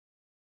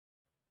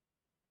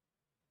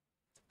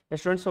Yes,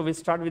 students, so we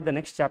start with the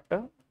next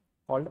chapter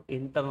called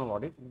internal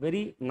audit.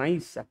 Very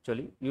nice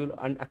actually. You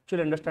will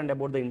actually understand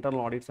about the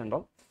internal audits and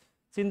all.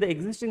 So in the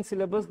existing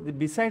syllabus,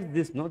 besides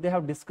this, no, they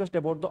have discussed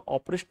about the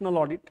operational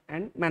audit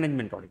and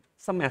management audit,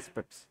 some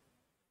aspects.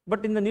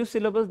 But in the new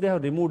syllabus, they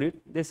have removed it.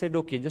 They said,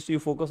 okay, just you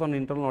focus on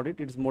internal audit,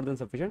 it is more than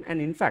sufficient.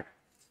 And in fact,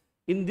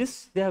 in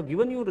this, they have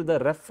given you the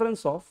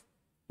reference of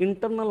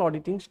internal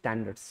auditing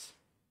standards.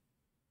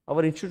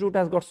 Our institute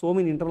has got so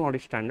many internal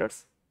audit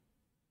standards.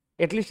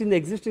 At least in the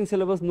existing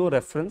syllabus, no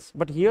reference,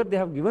 but here they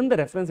have given the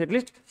reference, at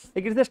least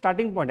like it is the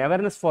starting point,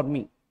 awareness for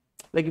me.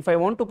 Like if I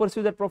want to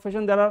pursue that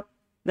profession, there are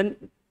then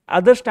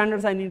other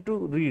standards I need to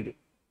read.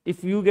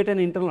 If you get an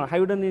internal, have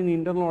you done an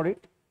internal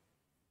audit?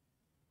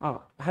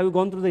 Have you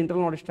gone through the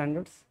internal audit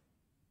standards?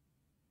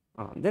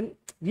 Then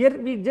here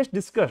we just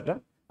discussed,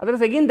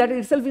 otherwise again that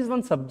itself is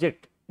one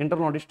subject,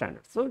 internal audit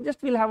standards. So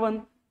just we'll have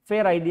one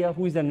fair idea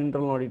who is an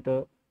internal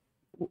auditor,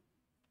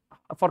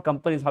 for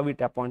companies how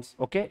it appoints,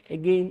 okay.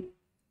 Again,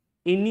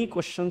 any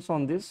questions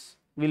on this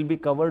will be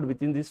covered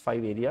within these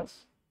 5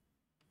 areas.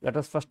 Let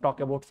us first talk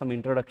about some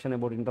introduction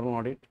about internal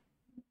audit.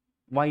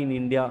 Why in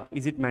India?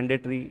 Is it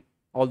mandatory?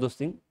 All those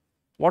things.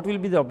 What will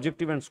be the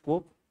objective and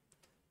scope?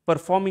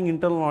 Performing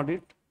internal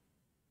audit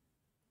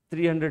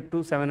 300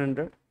 to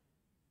 700.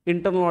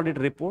 Internal audit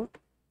report.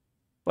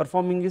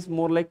 Performing is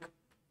more like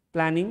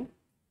planning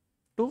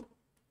to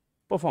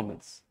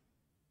performance.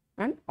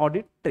 And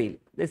audit trail.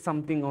 There is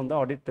something on the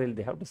audit trail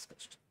they have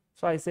discussed.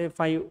 So I say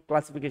 5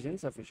 classification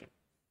is sufficient.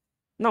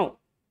 Now,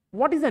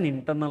 what is an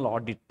internal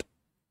audit?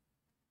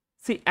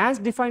 See, as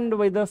defined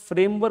by the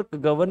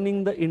framework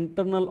governing the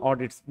internal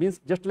audits, means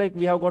just like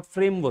we have got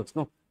frameworks,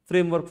 no,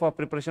 framework for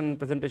preparation and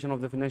presentation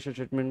of the financial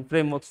statement,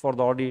 frameworks for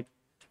the audit,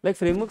 like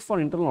frameworks for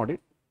internal audit.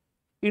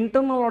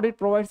 Internal audit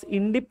provides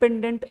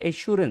independent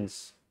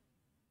assurance.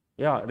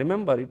 Yeah,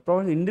 remember it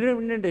provides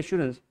independent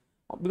assurance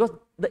because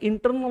the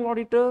internal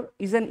auditor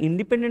is an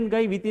independent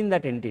guy within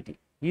that entity.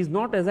 He is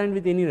not assigned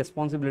with any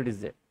responsibilities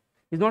there.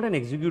 He is not an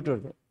executor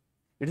there.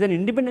 It is an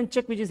independent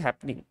check which is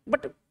happening,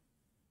 but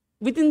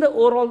within the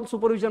overall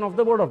supervision of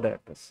the board of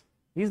directors.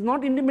 He is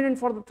not independent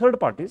for the third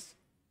parties,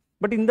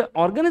 but in the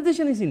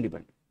organization is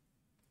independent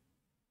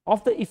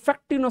of the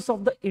effectiveness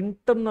of the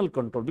internal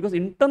control, because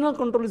internal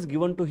control is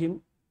given to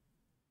him,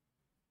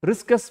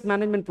 risk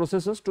management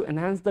processes to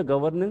enhance the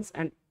governance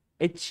and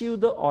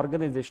achieve the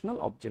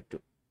organizational objective.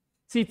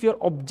 See, if your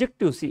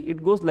objective, see,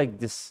 it goes like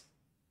this.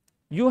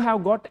 You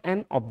have got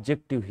an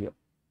objective here,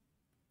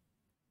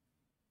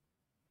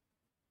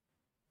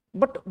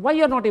 but why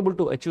you are not able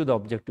to achieve the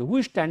objective? Who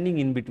is standing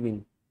in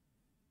between?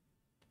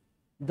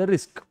 The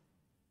risk.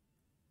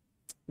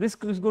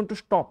 Risk is going to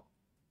stop,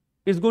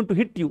 is going to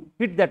hit you,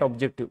 hit that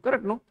objective,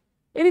 correct? No,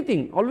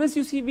 anything, always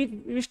you see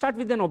we start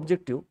with an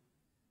objective.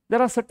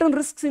 There are certain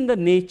risks in the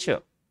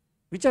nature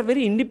which are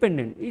very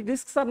independent.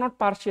 Risks are not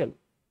partial,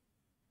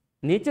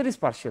 nature is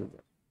partial.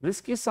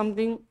 Risk is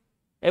something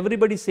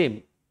everybody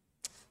same.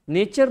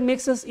 Nature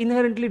makes us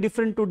inherently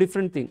different to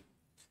different things.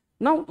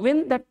 Now,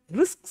 when that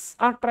risks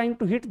are trying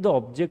to hit the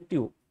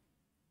objective,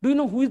 do you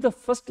know who is the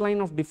first line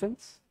of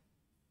defense?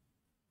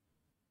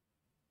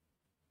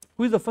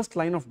 Who is the first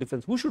line of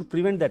defense? Who should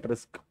prevent that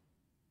risk?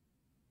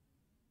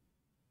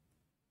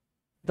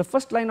 The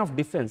first line of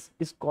defense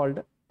is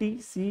called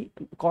TC,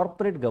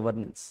 corporate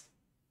governance.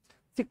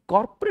 See,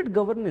 corporate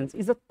governance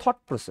is a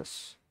thought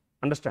process.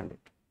 Understand it.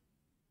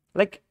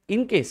 Like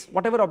in case,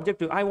 whatever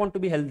objective, I want to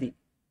be healthy.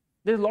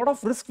 There is a lot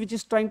of risk which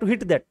is trying to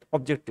hit that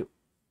objective.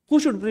 Who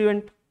should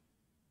prevent?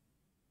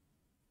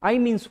 I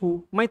means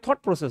who? My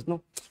thought process.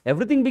 No,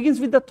 everything begins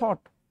with the thought.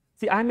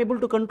 See, I am able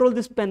to control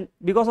this pen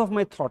because of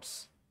my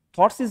thoughts.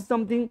 Thoughts is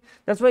something,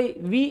 that's why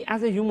we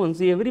as a human,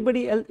 see,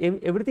 everybody else,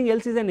 everything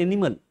else is an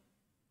animal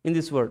in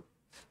this world.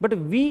 But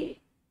when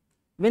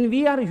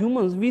we are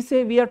humans, we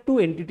say we are 2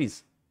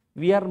 entities.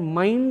 We are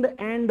mind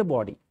and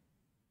body.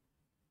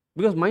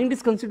 Because mind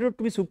is considered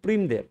to be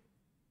supreme there.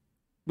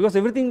 Because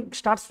everything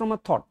starts from a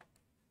thought.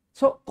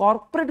 So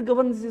corporate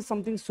governance is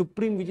something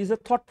supreme, which is a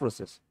thought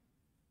process.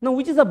 Now,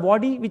 which is the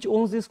body which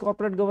owns this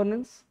corporate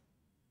governance?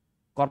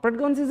 Corporate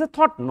governance is a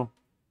thought, no?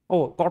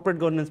 Oh, corporate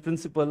governance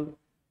principle,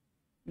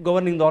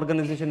 governing the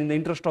organization in the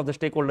interest of the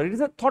stakeholder. It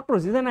is a thought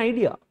process, it is an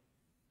idea.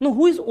 Now,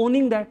 who is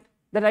owning that?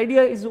 That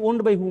idea is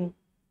owned by whom?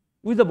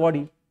 Who is the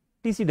body?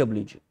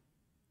 TCWG,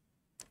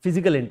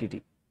 physical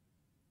entity.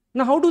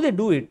 Now, how do they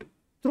do it?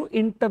 Through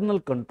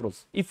internal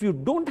controls. If you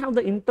don't have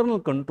the internal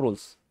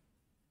controls,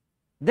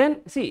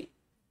 then see,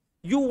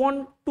 you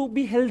want to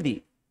be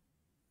healthy.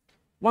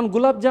 One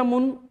gulab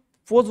jamun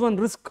pose one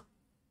risk,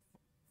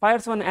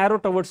 fires one arrow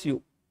towards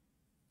you.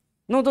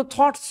 Now the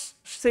thoughts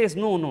says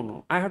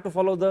no, I have to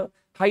follow the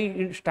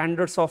high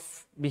standards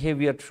of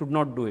behavior, should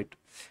not do it.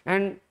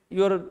 And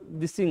your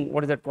this thing,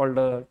 what is that called?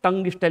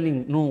 Tongue is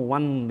telling no,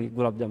 one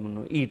gulab jamun,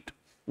 no, eat.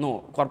 No,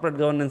 corporate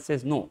governance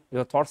says no,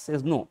 your thoughts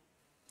says no.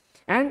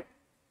 And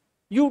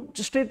you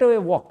straight away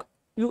walk.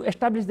 You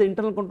establish the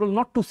internal control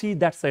not to see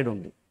that side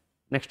only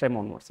next time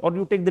onwards, or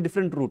you take the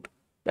different route.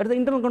 That is the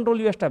internal control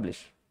you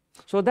establish,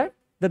 so that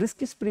the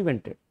risk is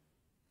prevented.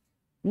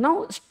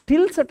 Now,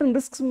 still certain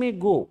risks may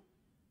go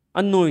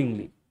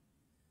unknowingly.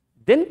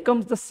 Then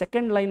comes the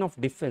second line of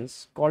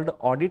defense called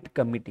audit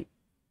committee.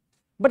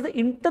 But the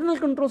internal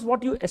controls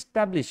what you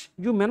establish,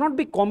 you may not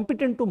be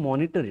competent to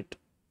monitor it.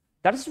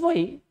 That is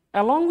why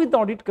along with the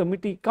audit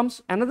committee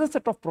comes another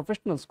set of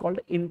professionals called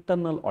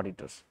internal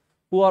auditors,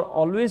 who are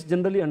always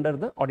generally under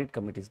the audit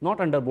committees, not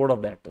under board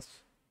of directors.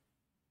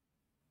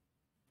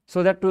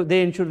 So that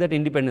they ensure that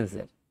independence is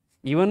there.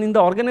 Even in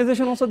the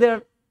organization also they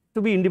are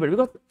to be independent,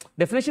 because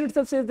definition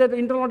itself says that the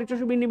internal auditor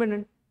should be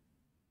independent.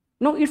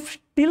 Now, if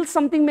still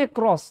something may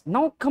cross,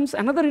 now comes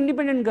another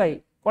independent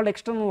guy called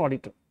external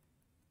auditor.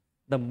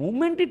 The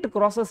moment it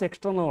crosses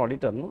external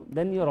auditor, no,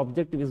 then your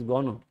objective is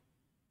gone on.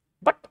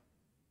 But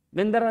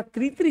when there are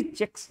three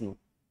checks, no,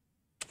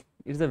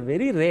 it is a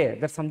very rare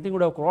that something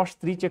would have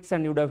crossed 3 checks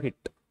and you would have hit.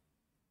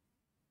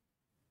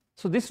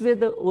 So this way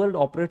the world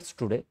operates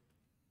today.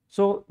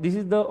 So this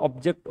is the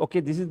object, okay,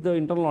 this is the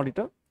internal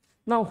auditor.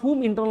 Now,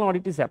 whom internal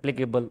audit is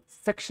applicable?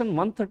 Section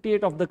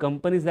 138 of the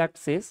Companies Act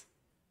says,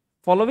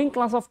 following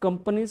class of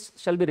companies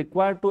shall be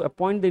required to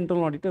appoint the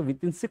internal auditor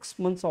within 6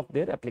 months of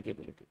their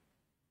applicability.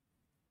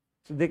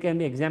 So there can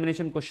be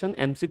examination question,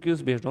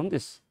 MCQs based on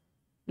this.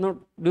 Now,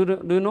 do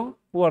you know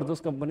who are those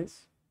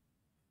companies?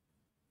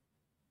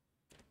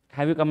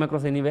 Have you come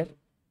across anywhere?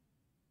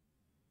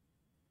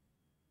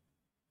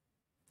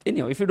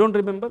 Anyhow, if you don't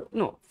remember,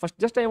 no, first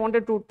just I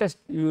wanted to test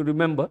you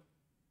remember.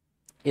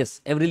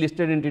 Yes, every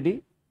listed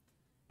entity,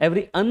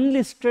 every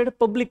unlisted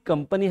public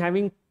company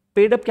having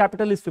paid up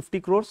capital is 50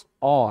 crores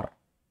or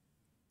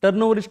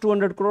turnover is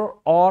 200 crore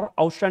or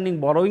outstanding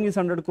borrowing is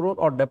 100 crore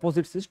or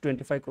deposits is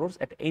 25 crores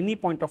at any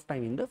point of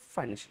time in the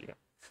financial year.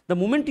 The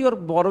moment your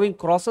borrowing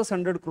crosses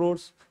 100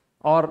 crores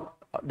or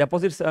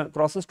deposits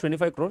crosses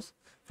 25 crores,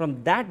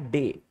 from that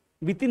day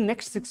within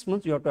next 6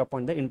 months you have to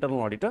appoint the internal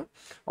auditor,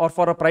 or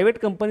for a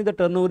private company the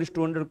turnover is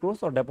 200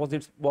 crores or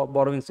deposits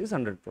borrowings is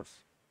 100 crores.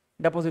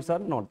 Deposits are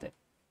not there.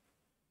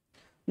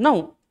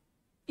 Now,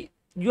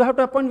 you have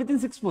to appoint within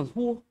 6 months.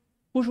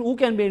 Who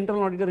can be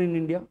internal auditor in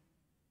India?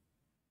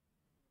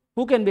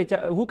 Who can be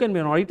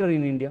an auditor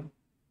in India?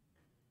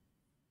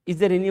 Is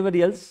there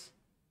anybody else?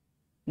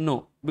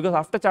 No, because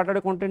after chartered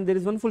accountant there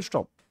is one full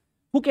stop.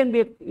 Who can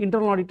be an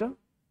internal auditor?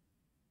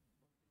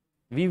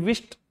 We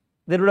wished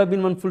there would have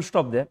been one full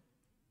stop there.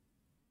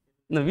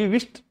 No, we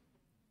wished,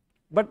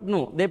 but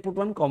no, they put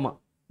one comma.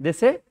 They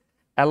say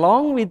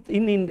along with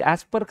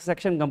as per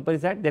section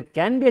Companies Act there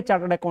can be a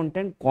chartered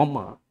accountant,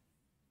 comma.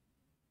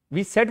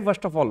 We said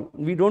first of all,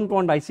 we don't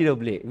want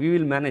ICAA, we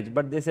will manage,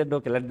 but they said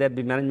okay, let there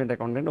be management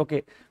accountant,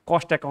 okay,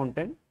 cost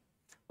accountant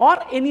or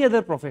any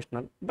other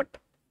professional. But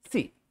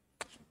see,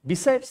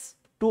 besides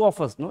two of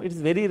us, no, it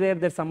is very rare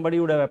that somebody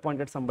would have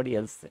appointed somebody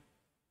else,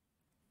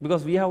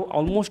 because we have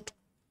almost,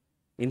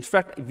 in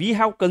fact, we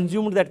have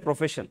consumed that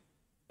profession,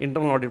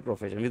 internal audit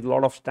profession, with a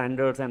lot of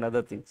standards and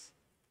other things.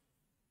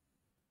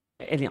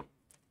 Anyhow,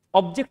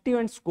 objective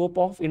and scope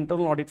of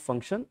internal audit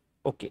function.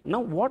 Okay, now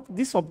what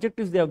these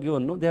objectives they have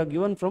given? No, they have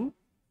given from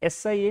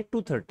SIA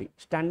 230,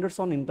 standards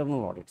on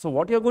internal audit. So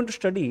what you are going to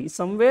study is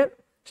somewhere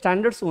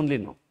standards only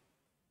now.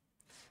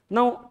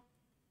 Now,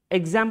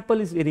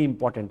 example is very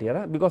important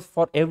here, because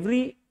for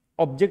every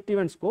objective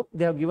and scope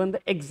they have given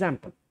the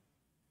example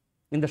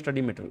in the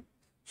study material.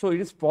 So it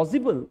is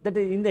possible that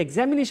in the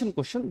examination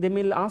question they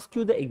may ask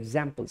you the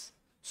examples.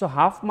 So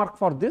half mark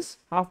for this,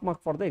 half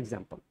mark for the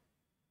example.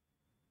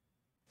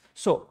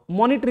 So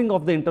monitoring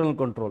of the internal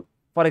control.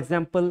 For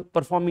example,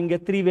 performing a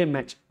three-way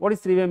match. What is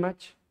three-way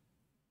match?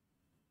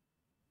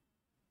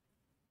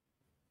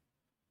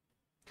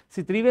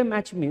 See, three-way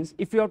match means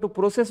if you have to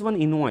process one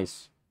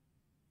invoice,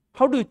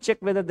 how do you check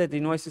whether that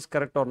invoice is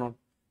correct or not?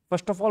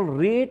 First of all,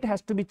 rate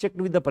has to be checked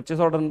with the purchase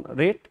order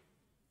rate.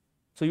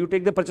 So you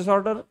take the purchase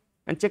order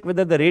and check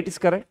whether the rate is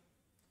correct.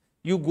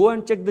 You go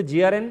and check the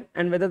GRN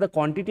and whether the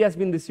quantity has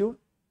been received.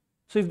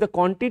 So if the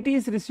quantity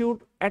is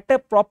received at a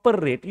proper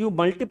rate, you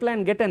multiply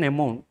and get an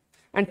amount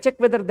and check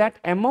whether that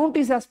amount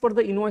is as per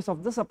the invoice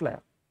of the supplier.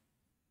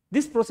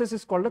 This process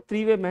is called a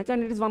three-way match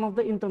and it is one of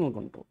the internal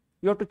control.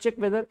 You have to check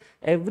whether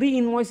every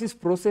invoice is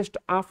processed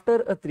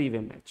after a three-way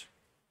match.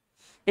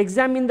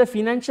 Examine the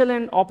financial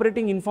and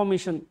operating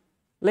information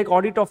like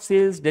audit of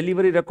sales,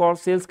 delivery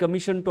records, sales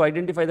commission to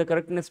identify the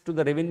correctness to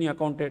the revenue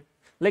accounted.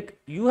 Like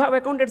you have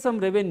accounted some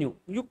revenue,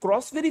 you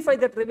cross-verify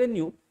that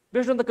revenue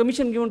based on the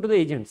commission given to the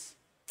agents.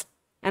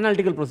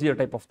 Analytical procedure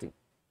type of thing.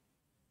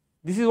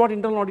 This is what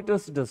internal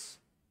auditors does.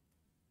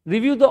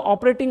 Review the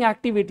operating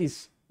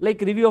activities,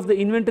 like review of the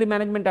inventory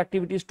management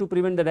activities to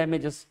prevent the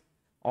damages.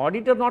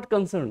 Auditor not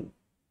concerned.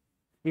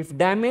 If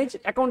damage,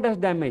 account has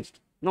damaged.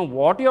 Now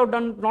what you have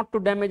done not to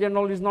damage and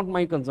all is not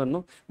my concern,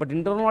 no. But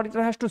internal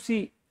auditor has to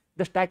see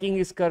the stacking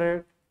is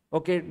correct,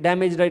 okay,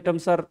 damaged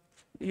items are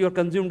you are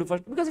consumed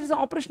first, because it is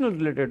operational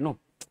related, no.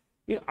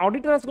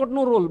 Auditor has got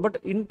no role,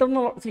 but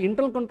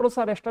internal controls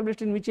are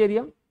established in which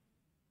area?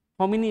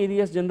 How many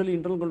areas generally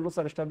internal controls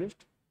are established?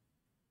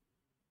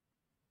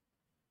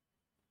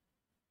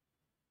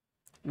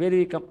 Where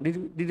we come?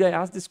 Did I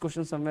ask this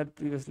question somewhere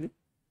previously?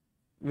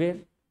 Where?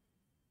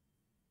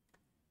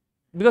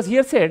 Because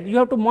here said you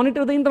have to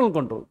monitor the internal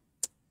control.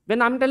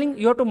 When I am telling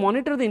you have to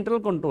monitor the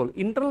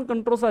internal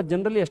controls are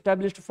generally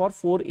established for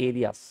 4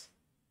 areas.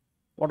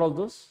 What are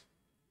those?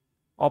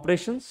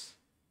 Operations,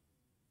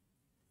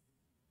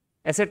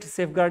 asset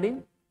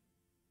safeguarding,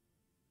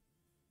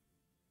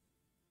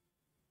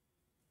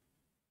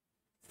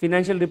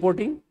 financial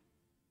reporting,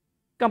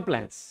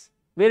 compliance.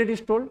 Where it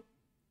is told?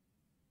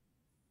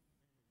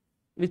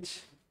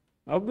 Which?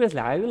 Obviously,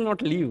 I will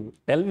not leave.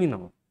 Tell me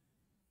now.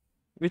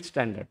 Which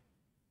standard?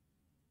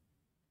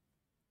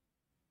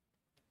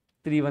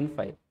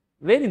 315.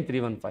 Where in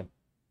 315?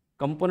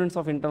 Components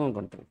of internal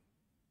control.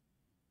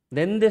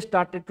 Then they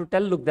started to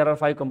tell, look, there are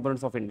 5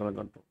 components of internal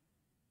control.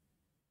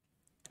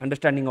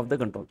 Understanding of the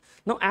control.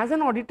 Now, as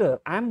an auditor,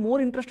 I am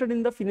more interested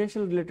in the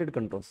financial related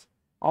controls.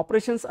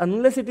 Operations,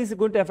 unless it is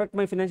going to affect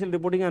my financial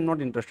reporting, I am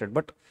not interested.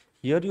 But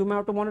here you may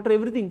have to monitor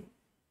everything.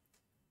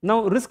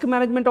 Now, risk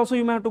management also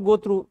you may have to go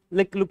through,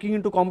 like looking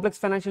into complex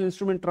financial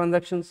instrument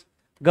transactions.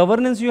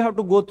 Governance you have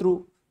to go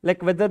through,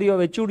 like whether you have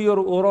achieved your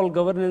overall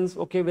governance,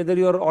 okay, whether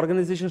your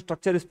organization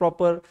structure is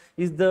proper,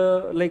 is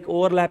the like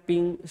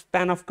overlapping,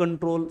 span of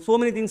control, so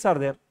many things are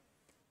there.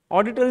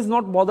 Auditor is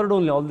not bothered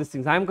only all these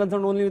things. I am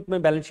concerned only with my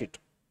balance sheet.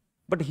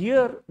 But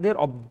here their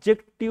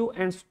objective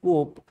and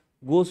scope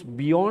goes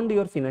beyond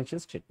your financial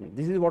statement.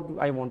 This is what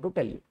I want to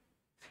tell you.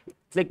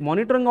 It's like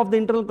monitoring of the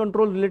internal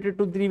control related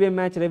to three-way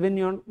match,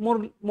 revenue, and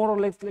more or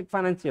less like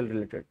financial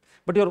related.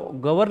 But your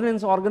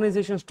governance,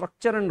 organization,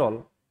 structure and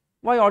all,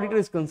 why auditor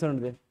is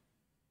concerned there?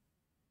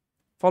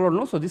 Followed,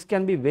 no? So this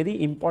can be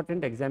very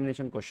important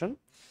examination question.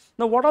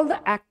 Now, what are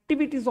the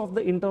activities of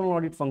the internal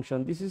audit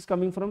function? This is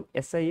coming from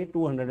SIA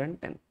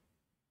 210.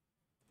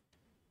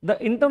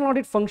 The internal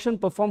audit function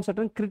performs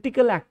certain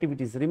critical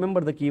activities,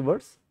 remember the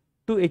keywords,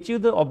 to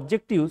achieve the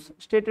objectives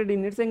stated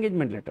in its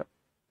engagement letter.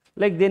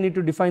 Like they need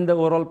to define the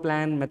overall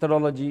plan,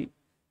 methodology,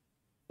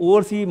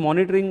 oversee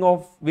monitoring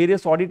of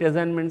various audit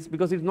assignments,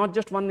 because it's not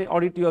just one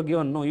audit you are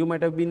given. No, you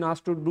might have been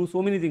asked to do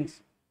so many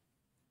things.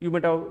 You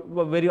might have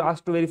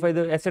asked to verify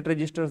the asset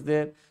registers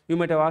there. You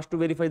might have asked to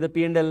verify the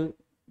P&L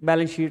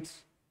balance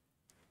sheets.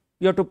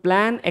 You have to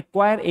plan,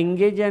 acquire,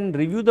 engage and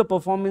review the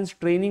performance,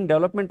 training,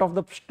 development of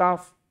the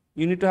staff.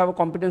 You need to have a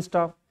competent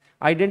staff.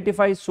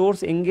 Identify,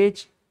 source,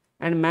 engage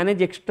and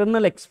manage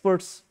external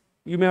experts.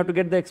 You may have to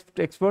get the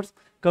experts.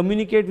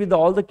 Communicate with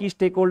all the key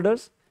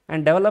stakeholders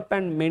and develop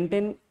and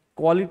maintain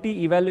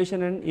quality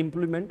evaluation and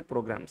implement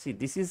programs. See,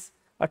 this is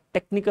a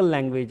technical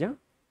language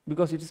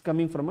because it is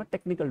coming from a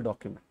technical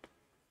document.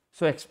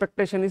 So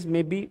expectation is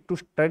maybe to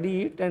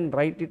study it and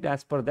write it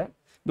as per that,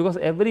 because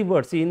every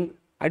word, see,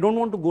 I don't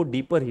want to go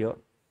deeper here,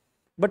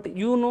 but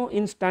you know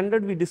in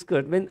standard we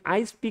discussed, when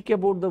I speak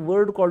about the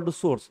word called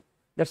source,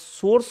 that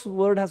source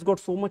word has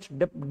got so much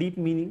deep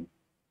meaning.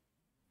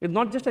 It's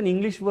not just an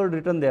English word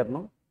written there,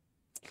 no.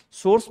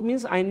 Source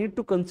means I need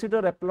to consider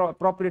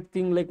appropriate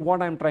thing, like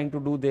what I am trying to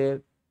do there.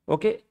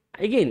 Okay,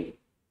 again,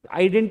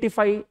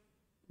 identify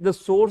the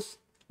source,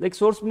 like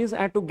source means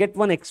I have to get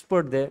one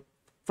expert there,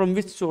 from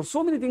which source,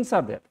 so many things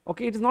are there.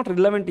 Okay, it is not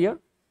relevant here.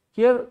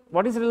 Here,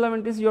 what is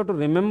relevant is you have to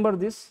remember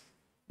this.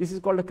 This is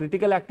called the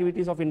critical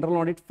activities of internal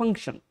audit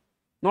function,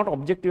 not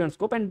objective and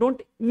scope, and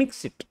don't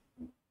mix it.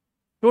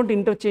 Don't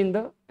interchange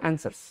the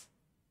answers.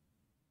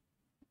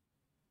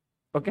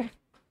 Okay.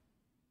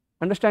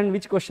 Understand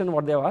which question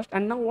what they have asked,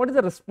 and now what is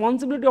the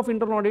responsibility of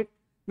internal audit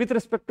with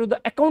respect to the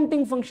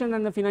accounting function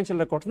and the financial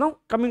records. Now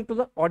coming to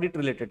the audit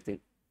related thing,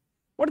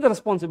 what is the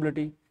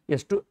responsibility?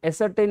 Yes, to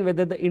ascertain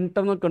whether the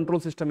internal control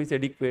system is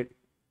adequate,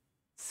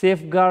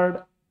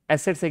 safeguard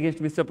assets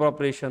against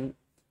misappropriation,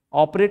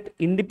 operate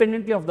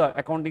independently of the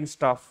accounting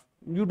staff.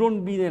 You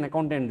don't be an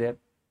accountant there.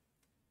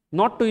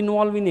 Not to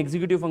involve in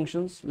executive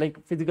functions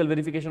like physical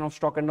verification of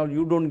stock and all,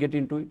 you don't get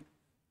into it.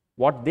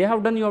 What they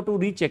have done, you have to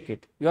recheck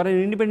it. You are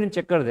an independent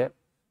checker there.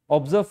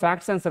 Observe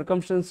facts and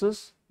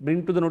circumstances,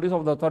 bring to the notice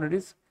of the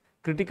authorities,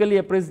 critically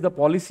appraise the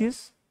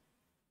policies,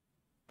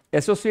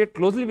 associate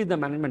closely with the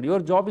management. Your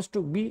job is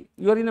to be,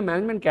 you are in a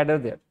management cadre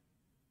there,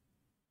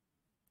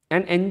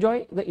 and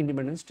enjoy the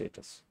independent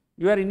status.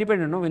 You are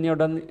independent, no, when you have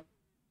done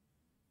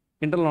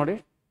internal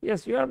audit.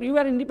 Yes, you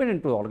are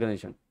independent to the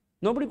organization.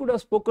 Nobody could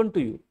have spoken to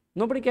you.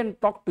 Nobody can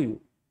talk to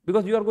you,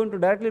 because you are going to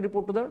directly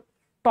report to the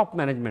top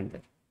management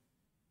there.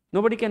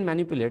 Nobody can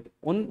manipulate.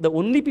 The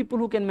only people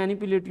who can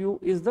manipulate you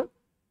is the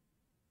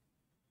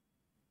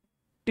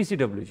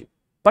TCWG.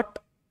 But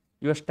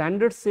your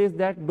standard says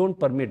that don't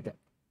permit that.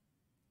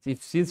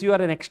 Since you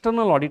are an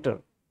external auditor,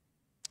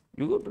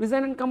 you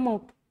resign and come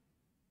out.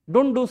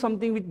 Don't do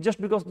something which just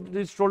because it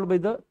is told by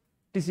the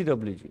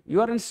TCWG.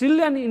 You are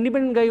still an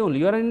independent guy only.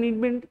 You are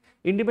an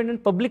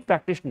independent public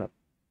practitioner.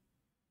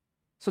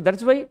 So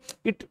that's why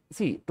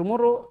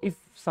tomorrow if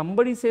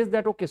somebody says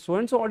that okay, so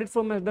and so audit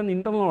firm has done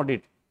internal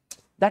audit,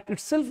 that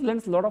itself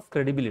lends a lot of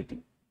credibility,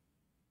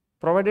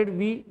 provided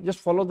we just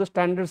follow the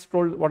standards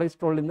told, what is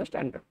told in the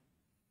standard.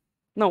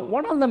 Now,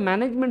 what are the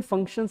management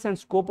functions and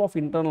scope of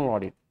internal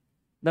audit?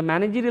 The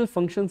managerial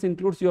functions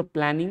includes your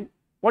planning.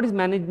 What is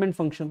management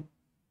function?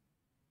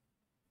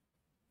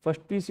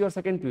 First PUC or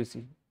second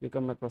PUC, you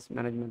come across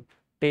management.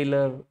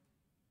 Tailor,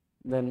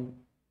 Then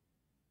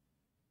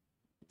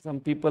some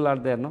people are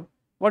there, no?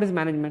 What is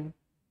management?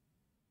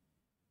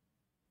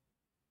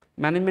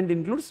 Management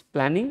includes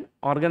planning,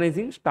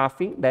 organizing,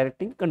 staffing,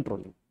 directing,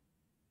 controlling.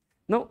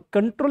 Now,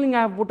 controlling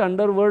I have put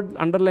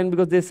underline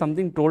because there is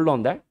something told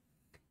on that.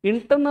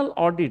 Internal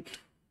audit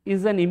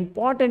is an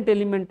important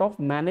element of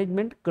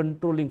management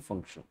controlling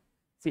function.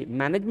 See,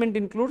 management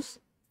includes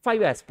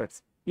 5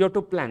 aspects. You have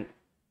to plan.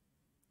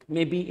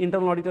 Maybe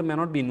internal auditor may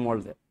not be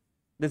involved there.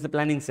 There is a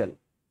planning cell.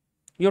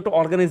 You have to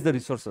organize the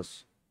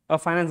resources. A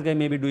finance guy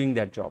may be doing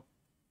that job.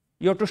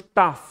 You have to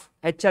staff.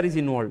 HR is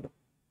involved.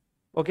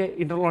 Okay,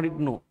 internal audit,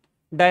 no.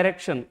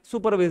 Direction,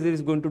 supervisor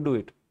is going to do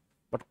it.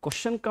 But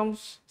question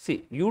comes,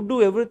 see, you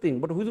do everything,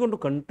 but who is going to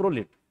control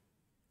it?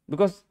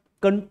 Because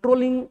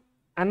controlling,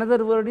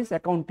 another word is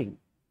accounting.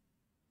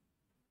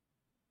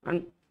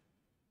 And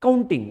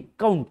counting,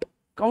 count,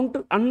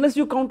 unless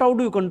you count, how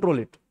do you control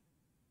it?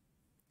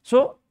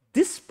 So,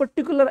 this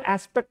particular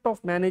aspect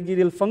of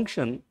managerial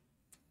function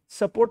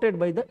supported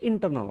by the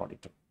internal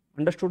auditor.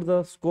 Understood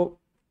the scope,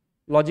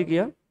 logic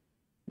here?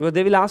 Because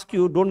they will ask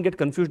you, don't get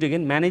confused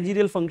again,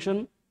 managerial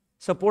function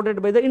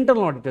supported by the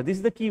internal auditor. This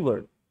is the key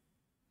word.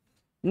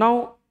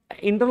 Now,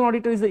 internal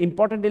auditor is the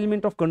important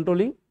element of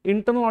controlling.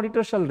 Internal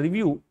auditor shall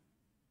review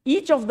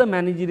each of the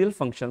managerial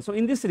functions. So,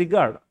 in this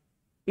regard,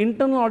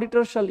 internal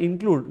auditor shall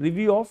include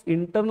review of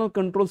internal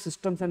control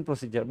systems and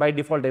procedure. By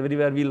default,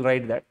 everywhere we will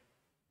write that.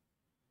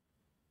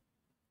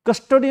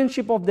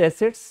 Custodianship of the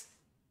assets,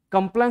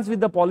 compliance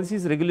with the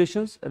policies,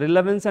 regulations,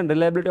 relevance and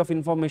reliability of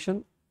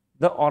information,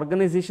 the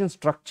organization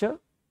structure,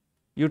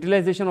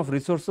 utilization of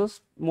resources,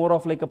 more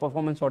of like a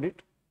performance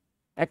audit,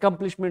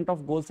 accomplishment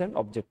of goals and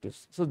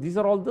objectives. So, these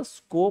are all the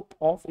scope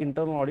of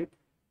internal audit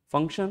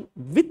function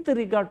with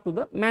regard to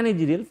the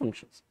managerial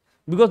functions.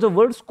 Because the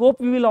word scope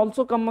we will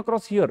also come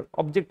across here,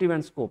 objective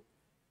and scope.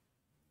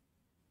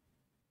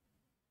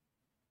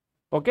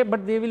 Okay,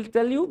 but they will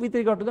tell you with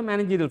regard to the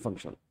managerial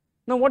function.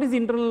 Now, what is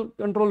internal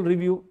control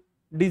review?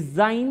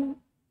 Design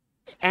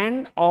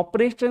and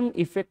operation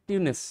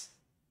effectiveness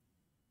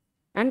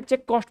and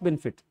check cost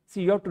benefit.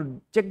 See, you have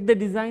to check the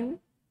design,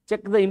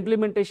 check the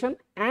implementation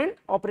and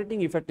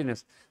operating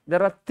effectiveness.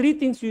 There are 3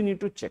 things you need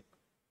to check,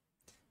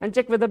 and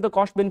check whether the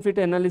cost benefit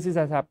analysis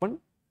has happened.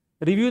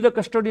 Review the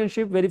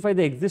custodianship, verify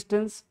the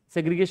existence,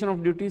 segregation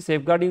of duties,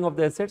 safeguarding of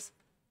the assets,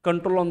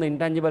 control on the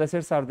intangible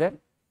assets are there.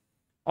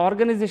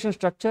 Organization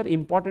structure,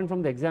 important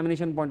from the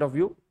examination point of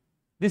view.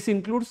 This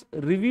includes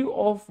review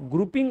of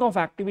grouping of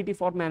activity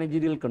for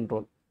managerial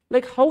control,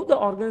 like how the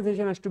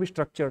organization has to be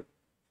structured.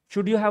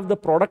 Should you have the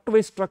product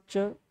wise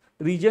structure,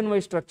 region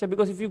wise structure?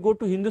 Because if you go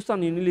to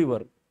Hindustan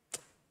Unilever,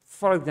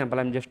 for example,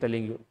 I am just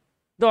telling you,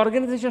 the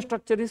organization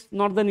structure is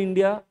Northern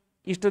India,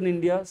 Eastern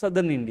India,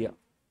 Southern India.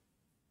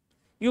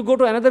 You go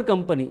to another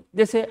company,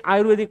 they say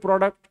Ayurvedic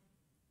product,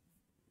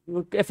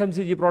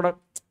 FMCG product,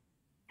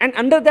 and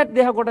under that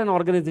they have got an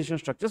organization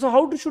structure. So,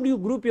 how should you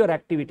group your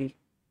activity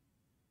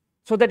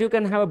so that you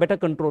can have a better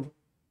control?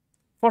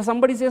 For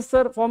somebody says,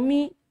 sir, for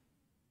me,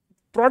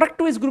 product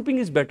wise grouping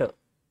is better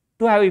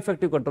to have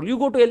effective control. You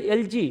go to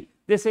LG,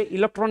 they say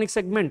electronic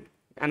segment,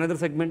 another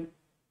segment.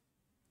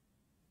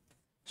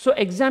 So,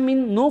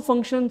 examine no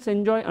functions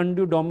enjoy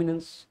undue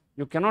dominance.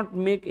 You cannot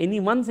make any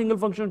one single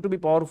function to be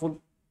powerful.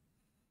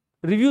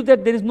 Review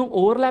that there is no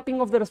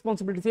overlapping of the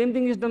responsibility. Same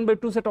thing is done by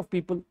 2 sets of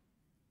people.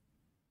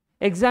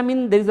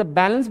 Examine there is a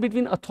balance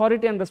between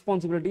authority and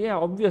responsibility. Yeah,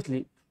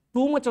 obviously,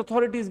 too much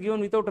authority is given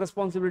without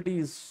responsibility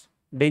is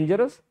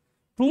dangerous.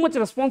 Too much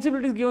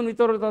responsibility is given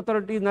without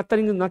authority,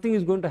 nothing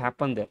is going to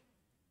happen there.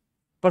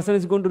 Person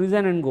is going to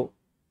resign and go.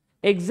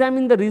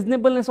 Examine the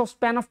reasonableness of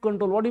span of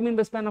control. What do you mean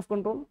by span of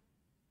control?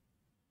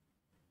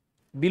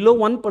 Below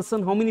one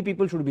person, how many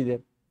people should be there?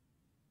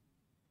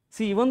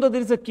 See, even though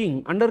there is a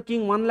king, under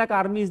king 1 lakh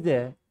army is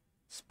there,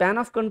 span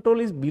of control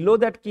is below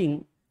that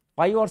king,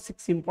 5 or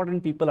 6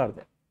 important people are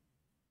there.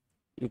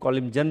 You call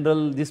him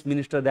general, this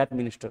minister, that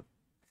minister.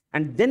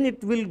 And then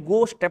it will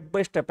go step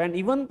by step, and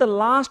even the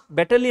last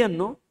battalion,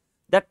 no,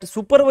 that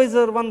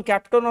supervisor, one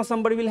captain or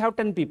somebody will have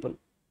 10 people.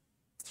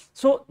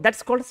 So, that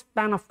is called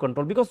span of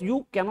control, because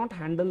you cannot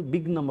handle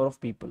big number of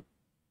people.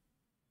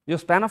 Your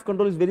span of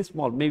control is very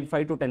small, maybe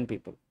 5 to 10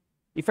 people.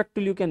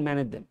 Effectively, you can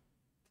manage them.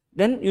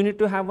 Then you need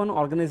to have an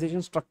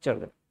organization structure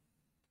there.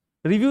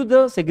 Review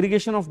the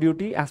segregation of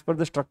duty as per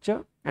the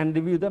structure and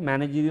review the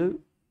managerial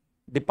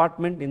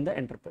department in the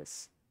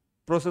enterprise.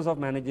 Process of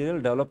managerial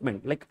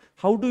development, like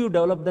how do you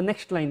develop the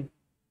next line?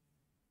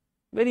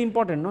 Very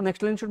important, no?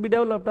 Next line should be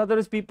developed,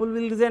 otherwise people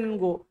will resign and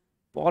go.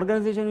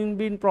 Organization will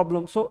be in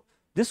problem. So,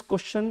 this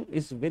question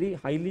is very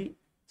highly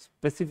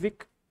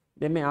specific.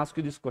 They may ask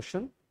you this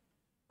question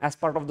as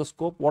part of the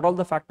scope. What are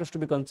the factors to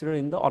be considered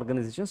in the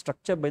organization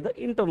structure by the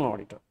internal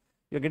auditor?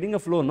 You are getting a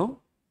flow, no?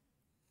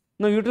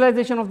 Now,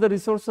 utilization of the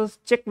resources,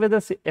 check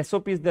whether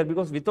SOP is there,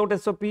 because without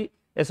SOP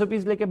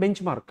is like a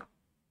benchmark.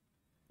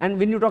 And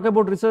when you talk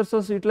about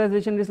resources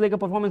utilization, it is like a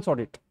performance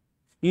audit.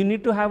 You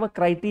need to have a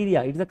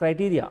criteria, it is a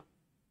criteria.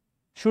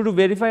 Should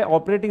verify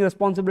operating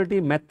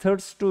responsibility,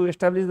 methods to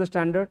establish the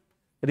standard,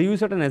 review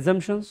certain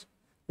assumptions,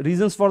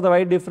 reasons for the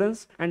wide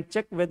difference, and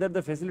check whether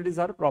the facilities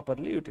are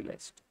properly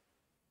utilized.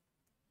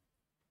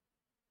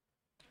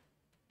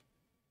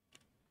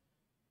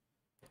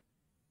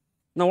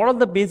 Now, what are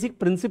the basic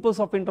principles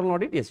of internal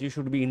audit? Yes, you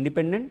should be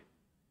independent,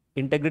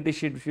 integrity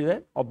should be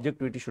there,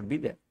 objectivity should be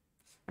there.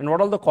 And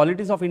what are the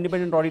qualities of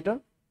independent auditor?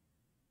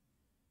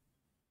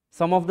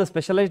 Some of the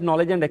specialized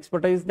knowledge and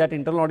expertise that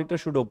internal auditor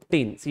should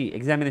obtain. See,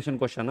 examination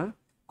question,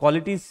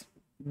 qualities,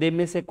 they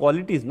may say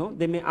qualities, no,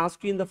 they may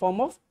ask you in the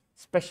form of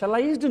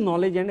specialized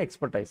knowledge and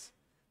expertise.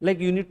 Like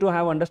you need to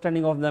have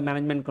understanding of the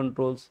management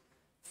controls,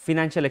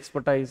 financial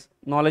expertise,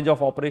 knowledge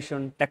of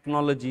operation,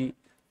 technology,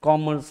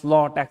 commerce,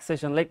 law,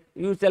 taxation. Like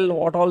you tell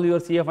what all your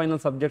CA final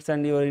subjects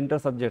and your inter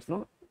subjects,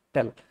 no,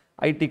 tell.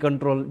 IT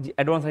control,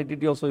 advanced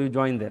ITT also you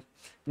join there.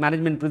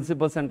 Management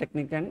principles and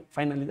technique, and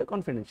finally the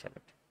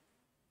confidentiality.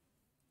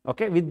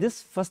 Okay, with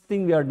this first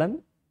thing we are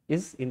done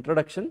is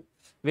introduction,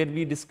 where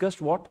we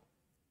discussed what,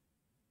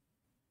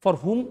 for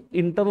whom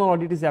internal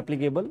audit is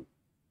applicable,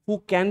 who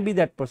can be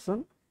that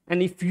person,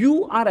 and if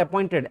you are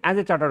appointed as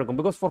a chartered accountant,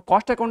 because for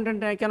cost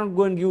accountant I cannot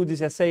go and give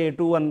this SIA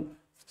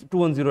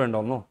 210 and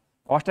all, no.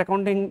 Cost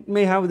accounting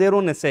may have their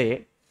own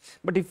SIA,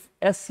 but if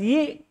a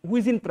CA who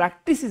is in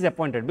practice is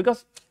appointed,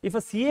 because if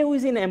a CA who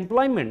is in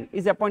employment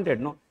is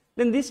appointed, no,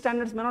 then these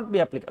standards may not be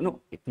applicable. No,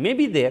 it may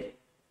be there,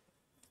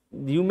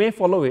 you may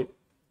follow it,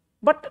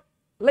 but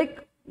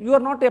like you are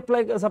not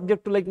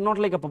subject to, like not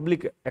like a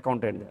public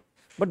accountant there.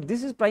 But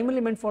this is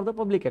primarily meant for the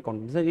public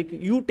accountant. So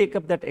you take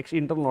up that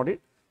internal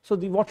audit. So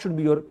what should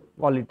be your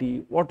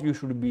quality, what you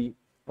should be,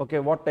 okay,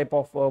 what type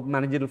of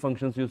managerial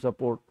functions you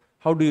support,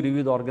 how do you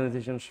review the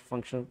organization's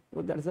function.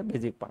 So that is the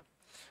basic part.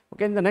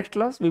 Okay, in the next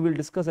class we will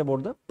discuss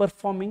about the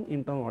performing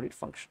internal audit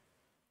function.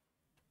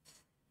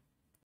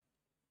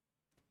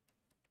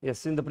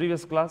 Yes, in the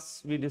previous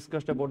class we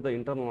discussed about the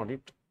internal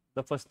audit.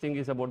 The first thing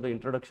is about the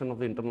introduction of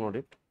the internal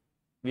audit.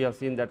 We have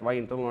seen that why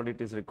internal audit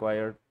is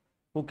required,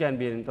 who can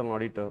be an internal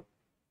auditor,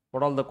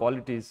 what all the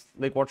qualities,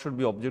 like what should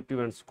be objective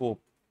and scope,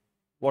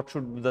 what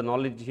should be the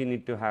knowledge he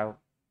need to have.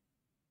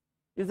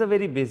 It's the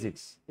very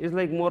basics. It's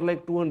like more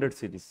like 200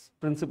 series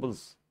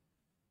principles.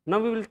 Now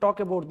we will talk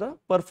about the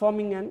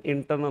performing an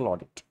internal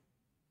audit.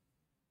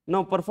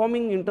 Now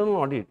performing internal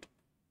audit,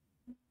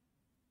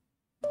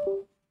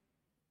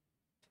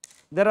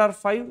 there are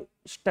 5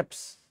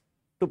 steps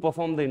to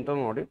perform the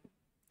internal audit.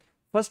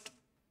 First,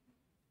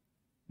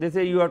 they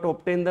say you have to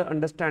obtain the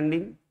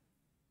understanding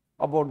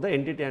about the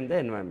entity and the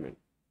environment.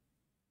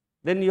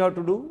 Then you have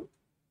to do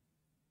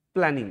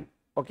planning.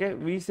 Okay,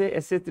 we say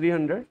SA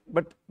 300,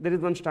 but there is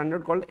one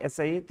standard called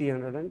SIA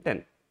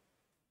 310.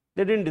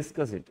 They didn't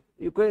discuss it.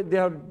 They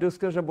have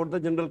discussed about the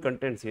general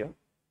contents here,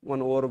 one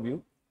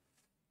overview.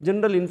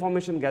 General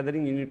information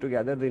gathering, you need to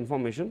gather the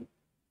information.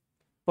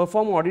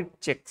 Perform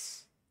audit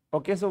checks.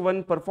 Okay, so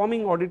when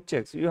performing audit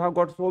checks, you have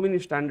got so many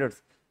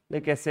standards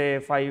like SA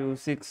 5,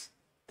 6,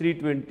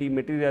 320,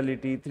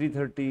 materiality,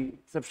 330,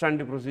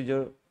 substantive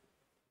procedure,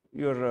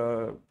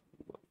 your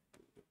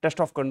test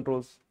of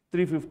controls,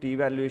 350,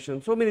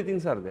 evaluation, so many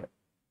things are there.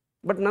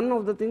 But none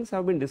of the things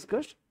have been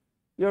discussed.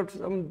 You have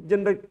some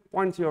general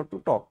points you have to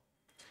talk.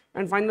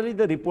 And finally,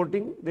 the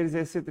reporting, there is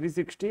SA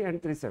 360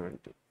 and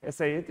 370,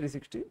 SIA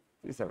 360,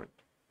 370.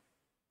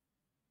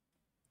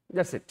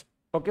 That's it.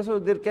 Okay, so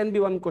there can be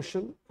one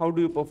question, how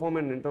do you perform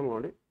an internal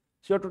audit?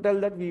 So you have to tell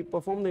that we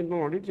perform the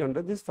internal audit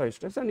under these 5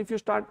 steps, and if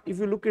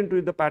you look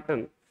into the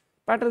pattern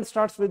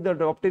starts with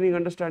the obtaining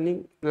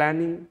understanding,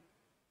 planning,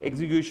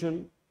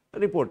 execution,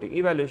 reporting,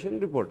 evaluation,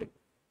 reporting.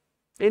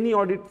 Any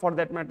audit for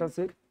that matter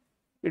sake,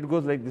 it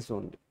goes like this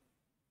only.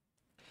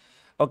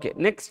 Okay,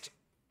 next,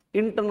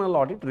 internal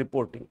audit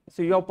reporting.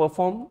 So you have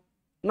performed.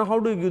 Now how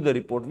do you give the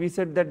report? We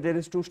said that there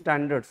is 2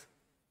 standards,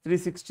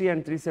 360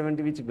 and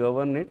 370, which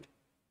govern it.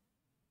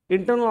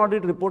 Internal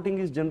audit reporting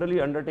is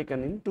generally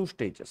undertaken in 2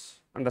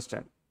 stages.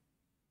 Understand?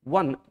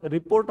 One,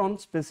 report on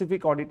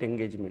specific audit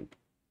engagement,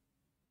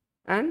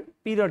 and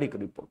periodic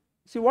report.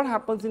 See what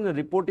happens in the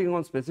reporting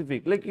on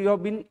specific, like you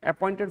have been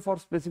appointed for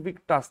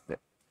specific task there.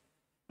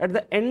 At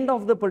the end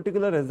of the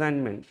particular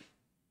assignment,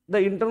 the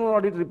internal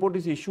audit report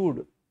is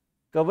issued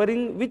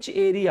covering which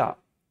area,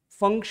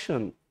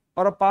 function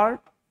or a part,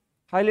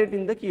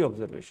 highlighting the key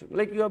observation.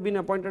 Like you have been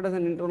appointed as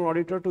an internal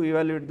auditor to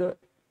evaluate the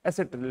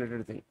asset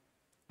related thing,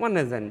 one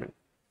assignment.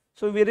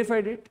 So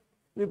verified it,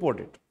 report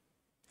it.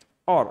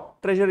 Or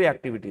treasury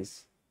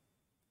activities,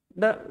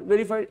 the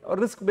verified or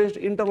risk based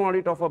internal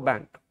audit of a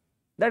bank.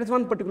 That is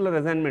one particular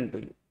assignment to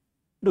you.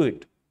 Do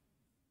it.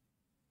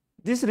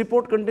 This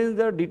report contains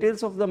the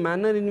details of the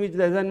manner in which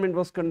the assignment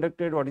was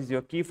conducted, what is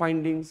your key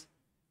findings.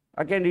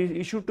 Again, it is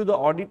issued to the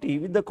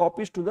auditee with the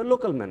copies to the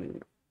local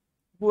management,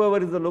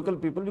 whoever is the local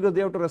people, because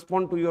they have to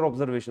respond to your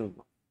observations.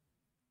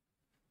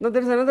 Now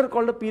there is another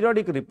called a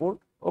periodic report.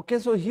 Okay,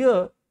 so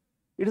here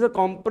it is a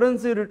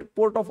comprehensive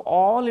report of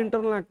all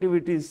internal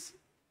activities.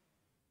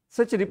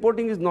 Such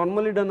reporting is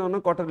normally done on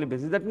a quarterly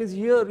basis. That means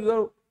here you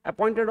are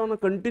appointed on a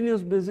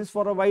continuous basis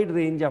for a wide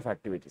range of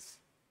activities.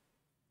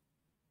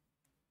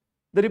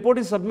 The report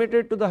is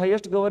submitted to the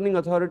highest governing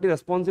authority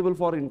responsible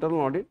for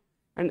internal audit,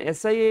 and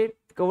SIA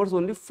covers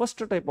only first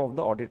type of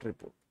the audit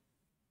report.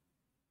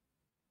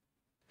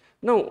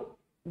 Now,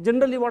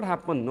 generally what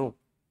happens, no,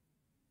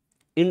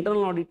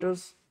 internal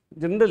auditors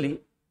generally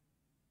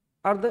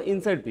are the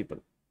inside people.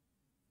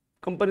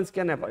 Companies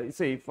can have,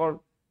 say, for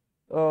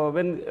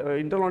when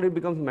internal audit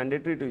becomes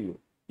mandatory to you,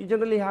 you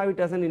generally have it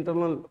as an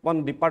internal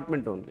one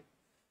department only.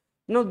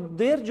 Now,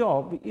 their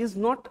job is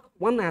not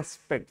one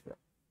aspect,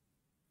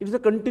 it is a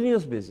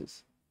continuous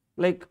basis.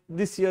 Like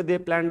this year they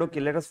planned, okay,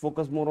 let us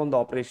focus more on the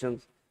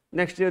operations.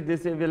 Next year they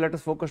say, well, let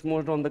us focus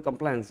more on the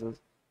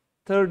compliances.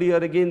 Third year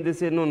again they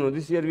say, no,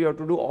 this year we have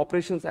to do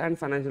operations and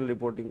financial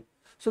reporting.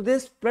 So they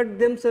spread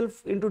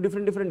themselves into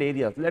different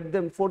areas. Let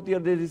them, fourth year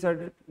they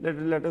decided,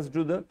 let us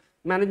do the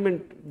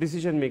management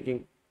decision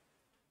making.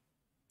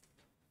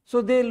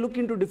 So they look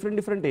into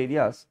different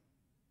areas.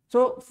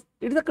 So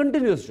it is a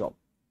continuous job.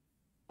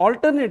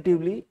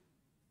 Alternatively,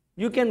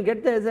 you can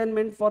get the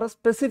assignment for a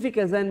specific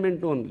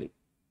assignment only.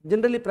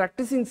 Generally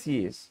practicing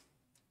CAs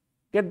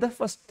get the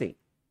first thing.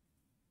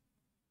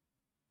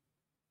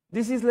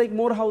 This is like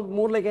more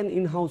like an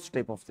in-house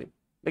type of thing.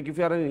 Like if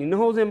you are an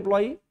in-house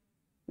employee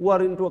who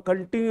are into a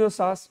continuous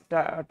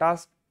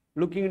task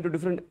looking into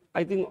different,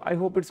 I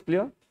hope it's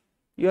clear,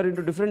 you are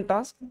into different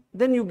tasks,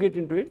 then you get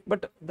into it.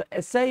 But the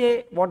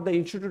SIA, what the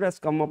institute has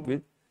come up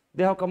with,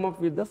 they have come up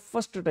with the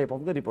first type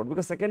of the report,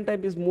 because second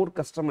type is more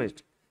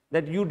customized,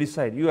 that you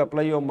decide, you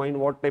apply your mind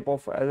what type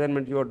of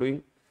assignment you are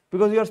doing,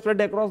 because you are spread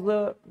across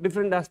the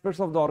different aspects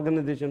of the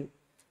organization.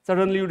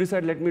 Suddenly you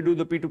decide, let me do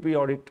the P2P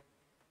audit.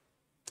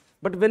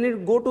 But when you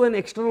go to an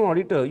external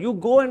auditor, you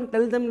go and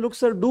tell them, look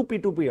sir, do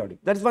P2P audit.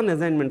 That's one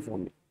assignment for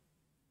me.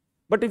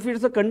 But if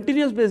it's a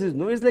continuous basis,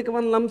 no, it's like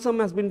one lump sum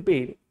has been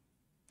paid.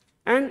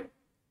 And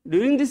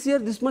during this year,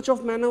 this much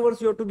of man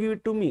hours you have to give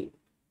it to me.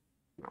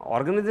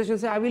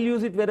 Organizations say, I will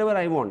use it wherever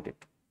I want it.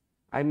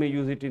 I may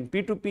use it in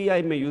P2P,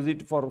 I may use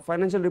it for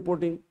financial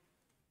reporting.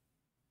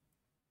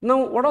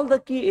 Now, what are the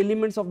key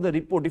elements of the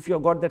report if you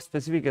have got that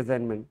specific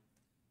assignment?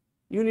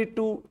 You need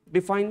to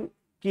define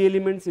key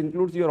elements,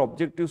 includes your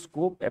objective,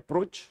 scope,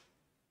 approach,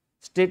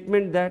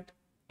 statement that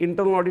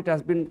internal audit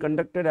has been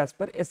conducted as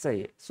per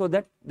SIA, so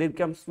that there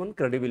comes one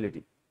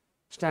credibility,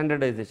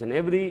 standardization.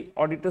 Every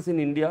auditors in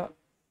India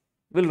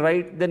will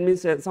write, that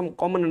means some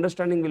common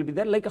understanding will be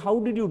there, like how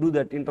did you do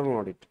that internal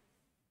audit?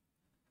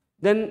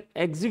 Then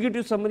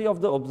executive summary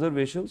of the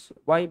observations.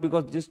 Why?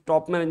 Because this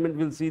top management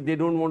will see, they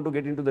don't want to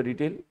get into the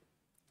detail.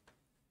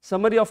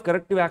 Summary of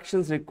corrective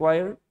actions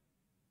required.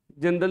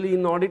 Generally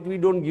in audit we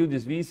don't give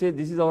this, we say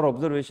this is our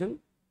observation,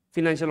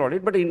 financial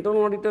audit, but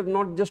internal auditor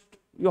not just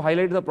you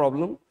highlight the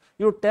problem,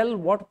 you tell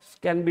what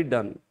can be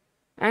done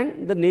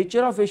and the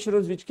nature of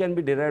assurance which can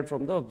be derived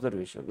from the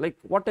observation, like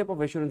what type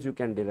of assurance you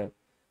can derive.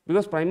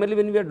 Because primarily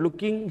when we are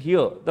looking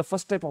here, the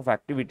first type of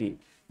activity,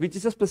 which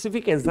is a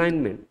specific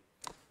assignment,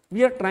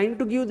 we are trying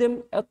to give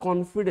them a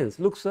confidence.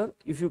 Look sir,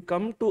 if you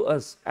come to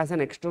us as an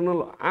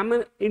external, I am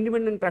an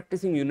independent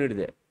practicing unit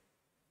there.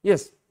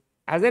 Yes,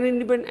 as an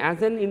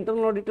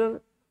internal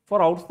auditor,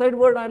 for outside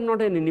world I am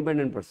not an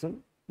independent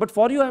person, but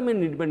for you I am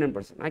an independent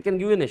person. I can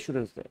give you an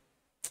assurance there.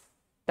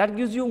 That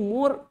gives you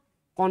more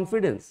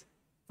confidence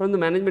from the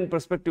management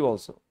perspective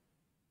also,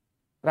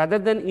 rather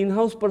than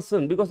in-house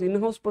person. Because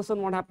in-house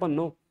person, what happen?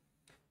 No,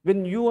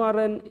 when you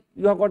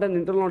have got an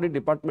internal audit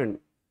department,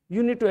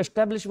 you need to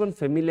establish one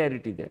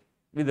familiarity there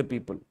with the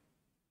people,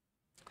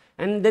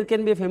 and there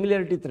can be a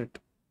familiarity threat.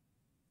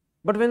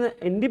 But when an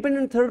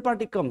independent third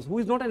party comes, who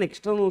is not an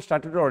external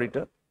statutory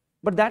auditor,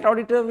 but that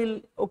auditor will,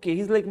 okay,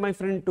 he's like my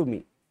friend to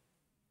me.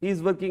 He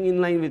is working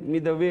in line with me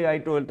the way I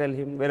tell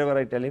him, wherever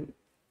I tell him.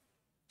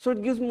 So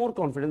it gives more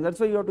confidence. That's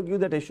why you have to give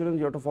that assurance,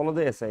 you have to follow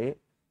the SIA.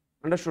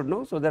 Understood,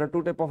 no? So there are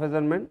two types of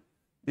assignment.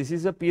 This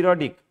is a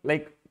periodic,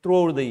 like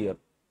throughout the year.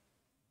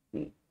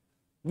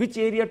 Which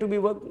area to be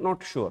worked?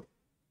 Not sure.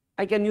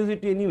 I can use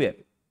it anywhere.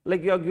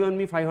 Like you have given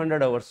me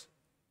 500 hours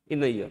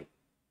in a year.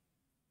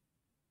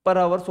 Per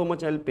hour, so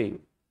much I will pay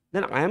you.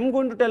 Then I am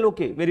going to tell,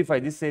 okay, verify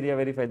this area,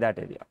 verify that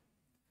area.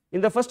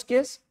 In the first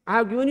case, I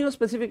have given you a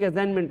specific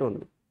assignment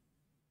only.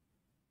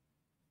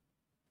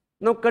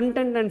 Now,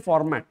 content and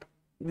format.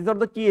 These are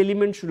the key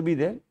elements should be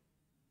there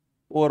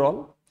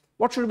overall.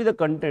 What should be the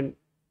content?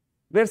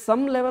 Where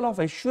some level of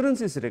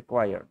assurance is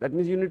required. That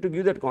means you need to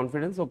give that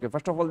confidence. Okay,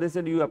 first of all, they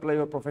said you apply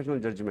your professional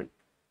judgment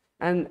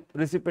and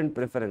recipient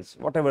preference,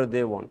 whatever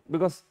they want.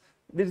 Because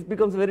this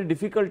becomes a very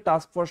difficult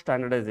task for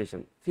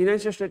standardization.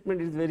 Financial statement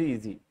is very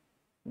easy.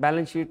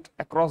 Balance sheet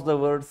across the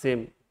world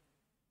same.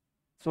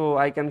 So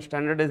I can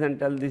standardize and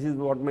tell this is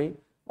what my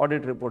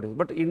audit report is.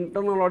 But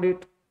internal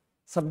audit,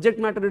 subject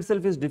matter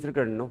itself is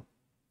difficult, no?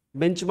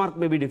 Benchmark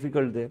may be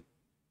difficult there.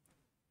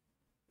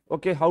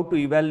 Okay, how to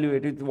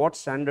evaluate it, what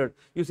standard?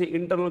 You say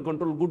internal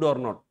control good or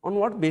not? On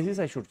what basis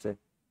I should say?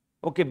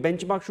 Okay,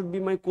 benchmark should be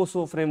my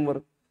COSO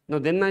framework. Now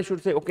then I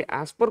should say, okay,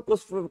 as per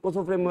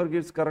COSO framework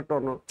is correct or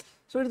not?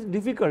 So it is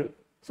difficult.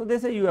 So they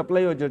say you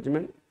apply your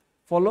judgment,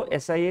 follow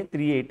SIA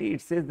 380.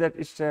 It says that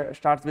it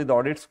starts with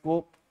audit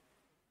scope,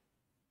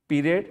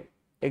 period,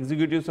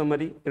 executive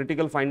summary,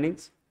 critical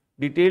findings,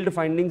 detailed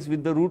findings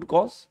with the root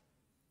cause,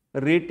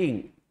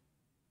 rating,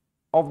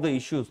 of the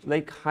issues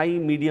like high,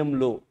 medium,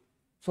 low,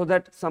 so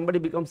that somebody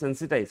becomes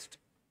sensitized.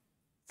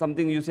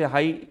 Something you say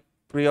high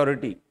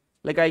priority,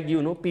 like I give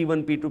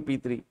P1, P2,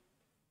 P3.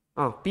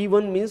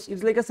 P1 means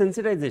it's like a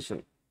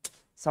sensitization.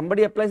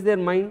 Somebody applies their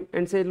mind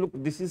and say, look,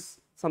 this is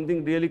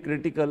something really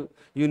critical,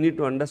 you need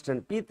to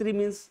understand. P3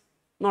 means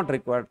not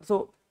required.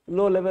 So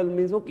low level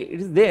means okay,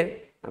 it is there,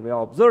 we have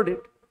observed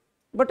it,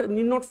 but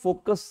need not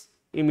focus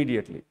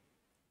immediately.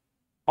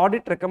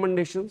 Audit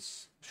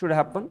recommendations should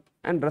happen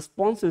and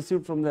response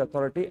received from the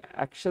authority,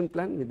 action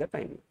plan with the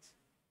timelines.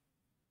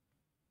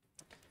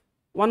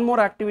 One more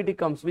activity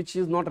comes which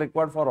is not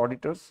required for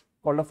auditors,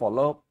 called a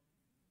follow-up.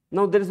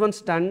 Now there is one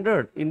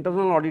standard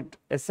internal audit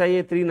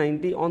SIA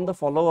 390 on the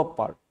follow-up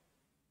part.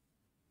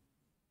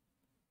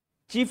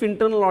 Chief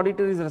internal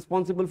auditor is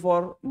responsible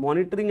for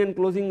monitoring and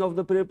closing of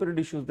the pre-period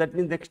issues. That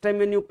means next time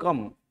when you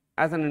come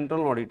as an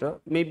internal auditor,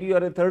 maybe you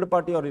are a third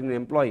party or an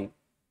employee,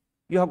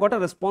 you have got a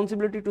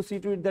responsibility to see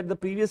to it that the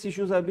previous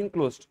issues have been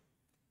closed.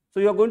 So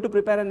you are going to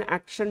prepare an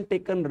action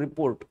taken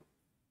report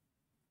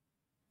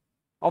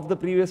of the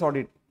previous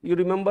audit. You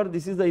remember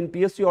this is the in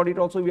PSU audit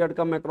also we had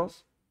come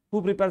across.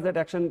 Who prepares that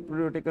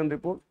action taken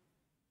report?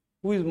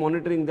 Who is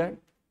monitoring that?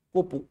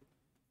 COPU,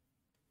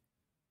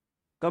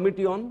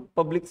 Committee on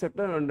Public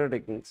Sector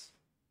Undertakings.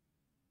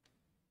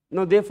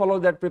 Now they follow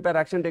that, prepare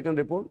action taken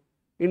report.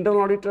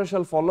 Internal auditor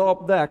shall follow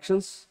up the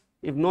actions.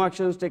 If no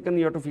action is taken,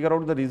 you have to figure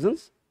out the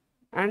reasons.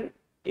 And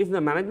if the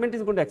management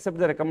is going to accept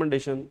the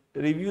recommendation,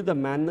 review the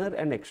manner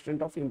and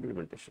extent of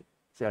implementation.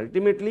 So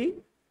ultimately,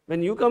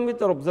 when you come with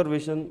your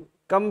observation,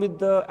 come with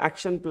the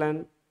action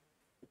plan,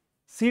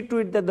 see to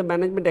it that the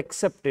management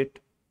accept it,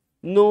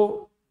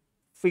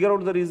 figure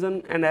out the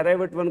reason and arrive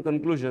at one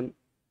conclusion,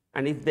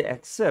 and if they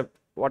accept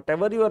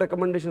whatever your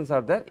recommendations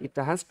are there, it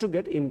has to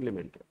get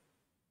implemented.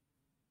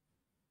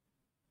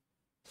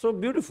 So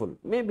beautiful.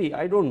 Maybe,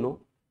 I don't know,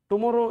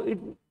 tomorrow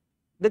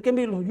there can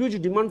be a huge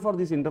demand for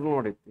this internal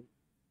audit thing,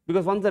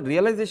 because once the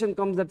realization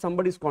comes that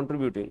somebody is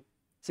contributing.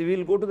 See, we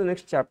will go to the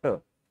next chapter,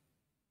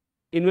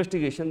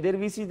 investigation. There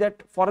we see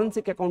that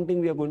forensic accounting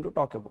we are going to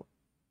talk about.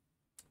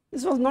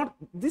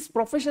 This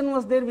profession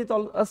was there with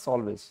us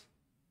always.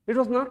 It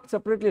was not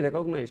separately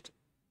recognized.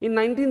 In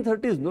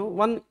 1930s,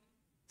 one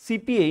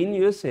CPA in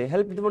USA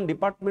helped one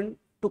department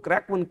to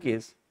crack one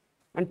case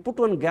and put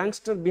one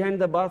gangster behind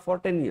the bar for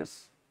 10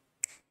 years.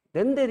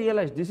 Then they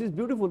realized this is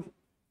beautiful.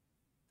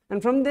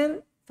 And from there,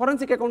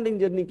 forensic accounting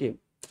journey came.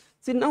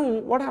 See, now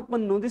what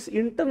happened, this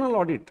internal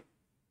audit,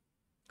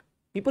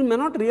 people may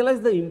not realize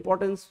the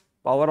importance,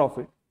 power of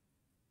it,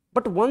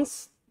 but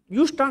once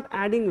you start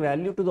adding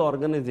value to the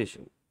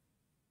organization,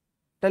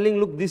 telling,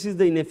 look, this is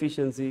the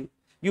inefficiency,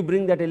 you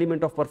bring that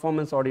element of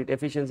performance audit,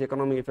 efficiency,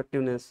 economic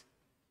effectiveness,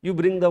 you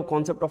bring the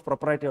concept of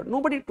propriety audit.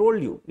 Nobody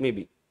told you,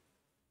 maybe.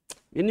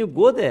 When you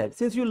go there,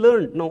 since you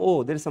learned,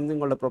 there is something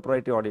called a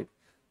propriety audit.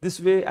 This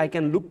way I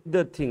can look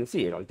the thing.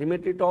 See,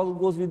 ultimately it all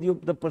goes with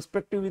you, the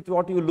perspective with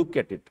what you look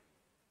at it.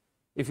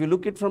 If you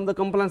look it from the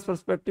compliance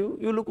perspective,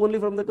 you look only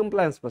from the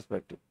compliance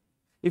perspective.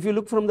 If you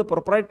look from the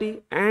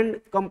propriety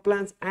and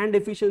compliance and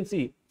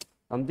efficiency,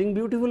 something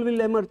beautiful will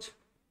emerge.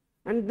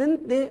 And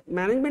then the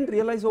management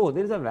realize,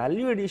 there is a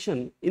value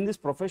addition in this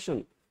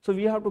profession. So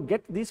we have to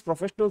get these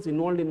professionals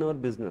involved in our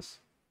business.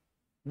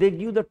 They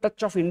give the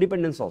touch of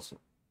independence also.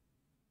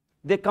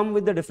 They come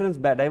with the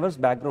diverse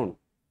background.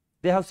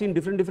 They have seen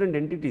different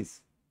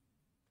entities.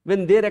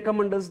 When they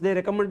recommend us, they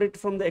recommend it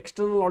from the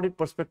external audit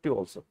perspective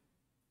also.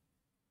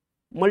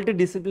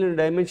 Multidisciplinary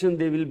dimension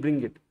they will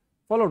bring it.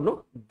 Followed,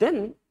 no?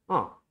 Then,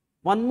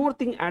 one more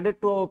thing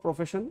added to our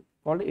profession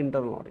called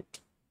internal audit.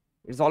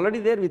 It's already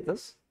there with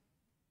us,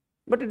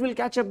 but it will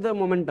catch up the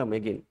momentum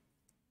again.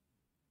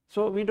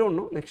 So we don't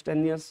know next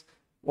 10 years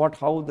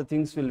how the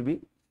things will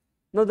be.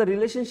 Now the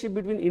relationship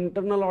between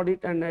internal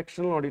audit and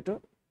external auditor,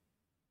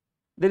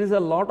 there is a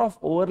lot of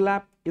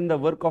overlap in the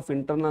work of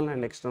internal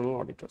and external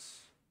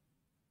auditors.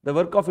 The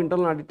work of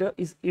internal auditor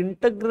is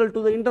integral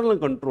to the internal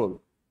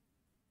control.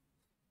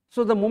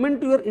 So the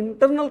moment your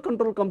internal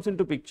control comes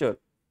into picture,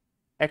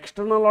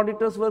 external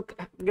auditors' work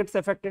gets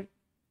affected.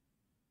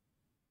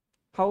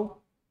 How?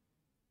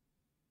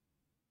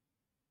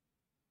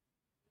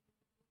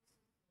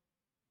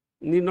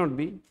 Need not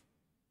be.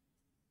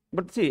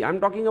 But see, I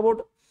am talking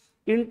about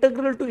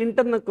integral to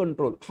internal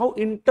control. How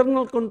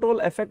internal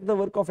control affect the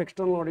work of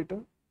external auditor?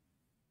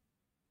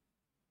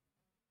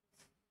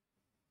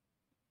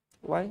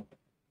 Why?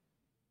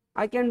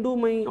 I can do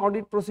my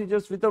audit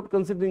procedures without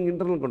considering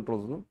internal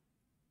controls, no?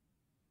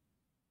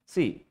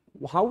 See,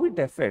 how it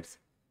affects,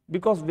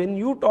 because when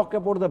you talk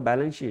about the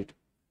balance sheet,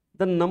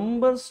 the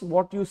numbers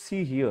what you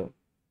see here,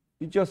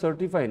 which you are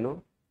certified,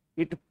 no,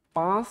 it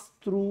pass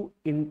through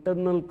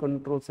internal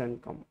controls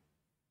and come.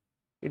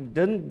 It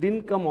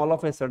didn't come all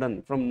of a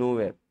sudden from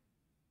nowhere.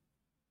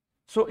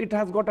 So it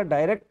has got a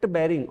direct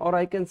bearing, or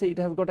I can say it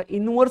has got an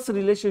inverse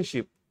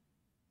relationship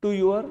to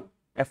your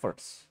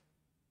efforts.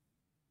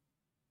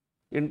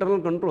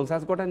 Internal controls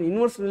has got an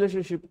inverse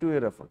relationship to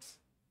your efforts.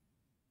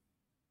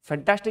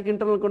 Fantastic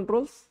internal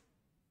controls,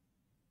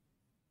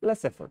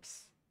 less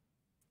efforts.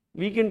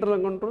 Weak internal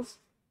controls,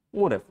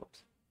 more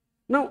efforts.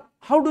 Now,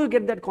 how do you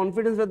get that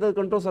confidence whether the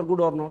controls are good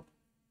or not?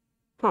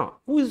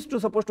 Who is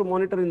supposed to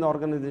monitor in the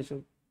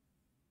organization?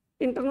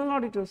 Internal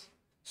auditors.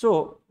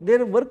 So,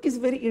 their work is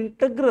very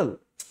integral,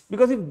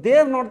 because if they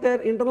are not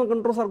there, internal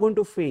controls are going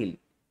to fail.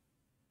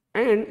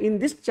 And in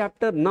this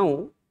chapter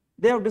now,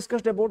 they have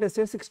discussed about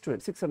SA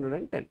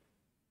 610.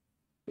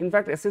 In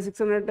fact, SA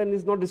 610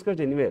 is not discussed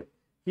anywhere.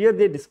 Here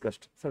they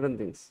discussed certain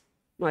things.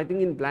 Now, I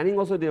think in planning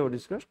also they have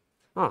discussed.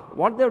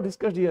 What they have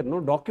discussed here, no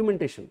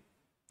documentation.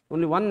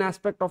 Only one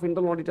aspect of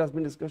internal audit has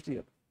been discussed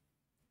here.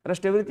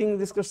 Rest everything is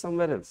discussed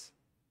somewhere else.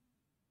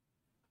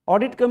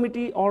 Audit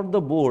committee or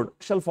the board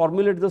shall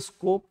formulate the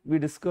scope. We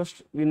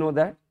discussed, we know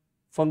that.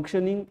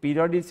 Functioning,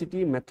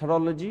 periodicity,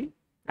 methodology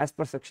as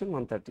per section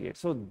 138.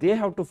 So, they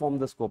have to form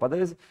the scope.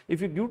 Otherwise,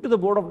 if you give to the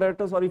board of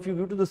directors or if you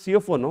give to the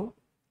CFO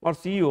or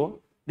CEO,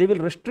 they will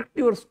restrict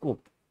your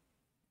scope,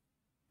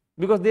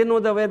 because they know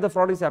where the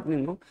fraud is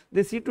happening.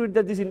 They see to it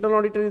that this internal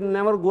auditor will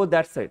never go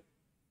that side.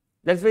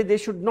 That is why they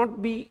should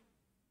not be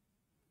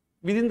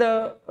within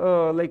the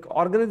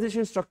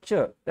organization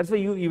structure. That is why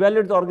you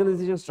evaluate the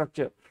organization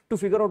structure to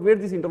figure out where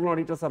these internal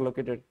auditors are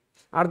located.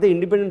 Are they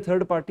independent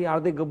third party? Are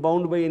they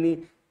bound by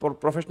any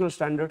professional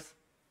standards?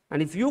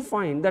 And if you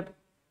find that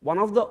one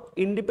of the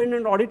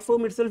independent audit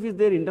firm itself is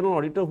their internal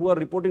auditor who are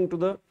reporting to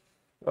the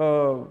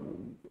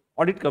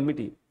audit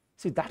committee,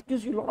 see, that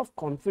gives you a lot of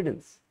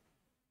confidence.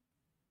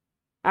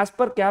 As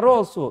per CARO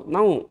also,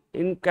 now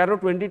in CARO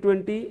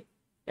 2020,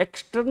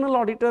 external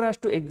auditor has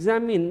to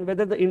examine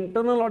whether the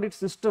internal audit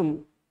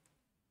system,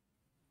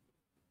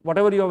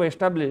 whatever you have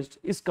established,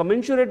 is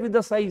commensurate with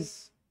the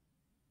size.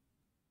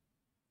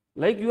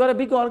 Like you are a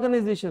big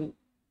organization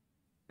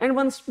and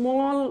one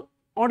small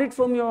audit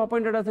firm you have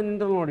appointed as an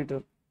internal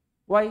auditor.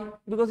 Why?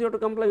 Because you have to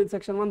comply with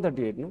section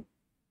 138, no?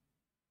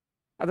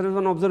 Otherwise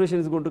one observation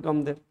is going to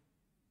come there.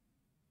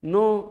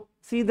 No,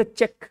 see the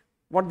check,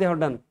 what they have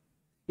done.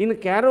 In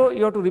CARO,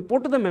 you have to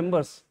report to the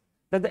members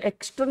that the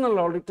external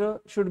auditor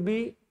should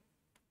be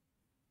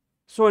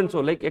so and so,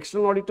 like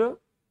external auditor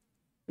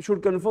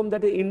should confirm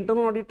that the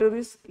internal auditor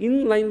is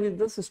in line with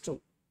the system.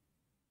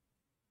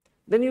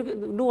 Then you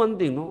do one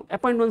thing,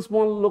 appoint one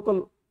small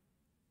local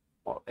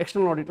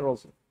external auditor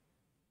also.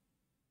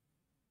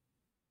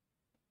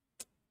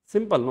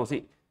 Simple,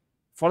 see,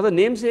 for the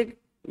namesake,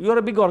 you are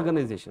a big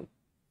organization.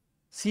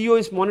 CEO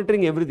is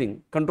monitoring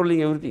everything,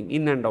 controlling everything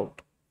in and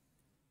out.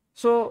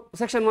 So,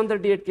 section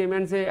 138 came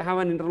and say have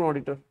an internal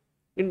auditor.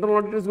 Internal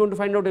auditor is going to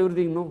find out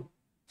everything, no.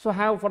 So,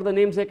 have for the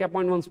namesake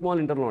appoint one small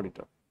internal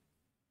auditor.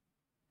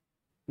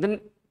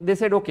 Then they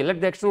said, okay, let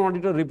the external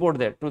auditor report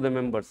that to the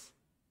members.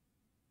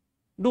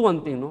 Do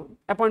one thing,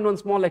 appoint one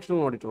small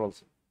external auditor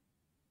also.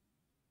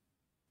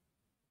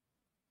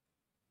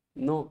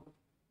 No,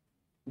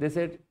 they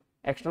said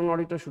external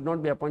auditor should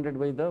not be appointed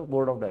by the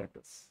board of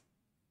directors.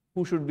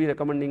 Who should be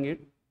recommending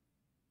it?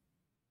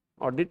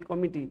 Audit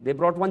committee. They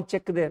brought one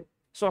check there.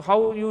 So,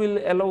 how you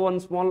will allow one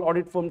small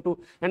audit firm to,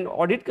 and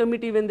audit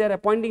committee, when they are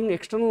appointing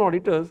external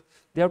auditors,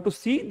 they have to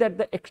see that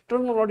the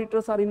external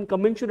auditors are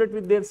incommensurate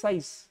with their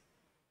size.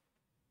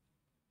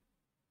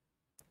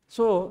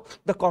 So,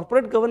 the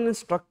corporate governance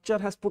structure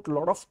has put a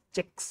lot of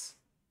checks,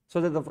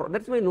 so that the fraud,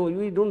 that is why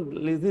we do not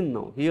listen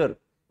now here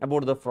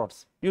about the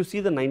frauds. You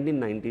see the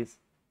 1990s,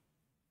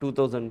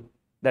 2000,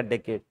 that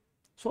decade,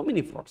 so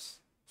many frauds,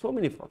 so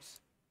many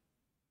frauds.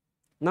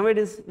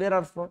 Nowadays, where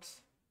are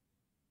frauds?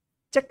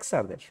 Checks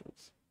are there,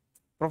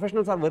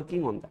 professionals are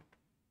working on that.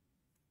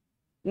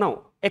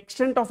 Now,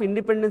 extent of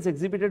independence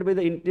exhibited by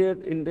the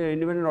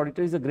independent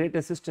auditor is a great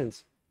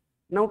assistance.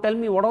 Now, tell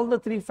me what all the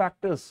three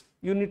factors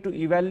you need to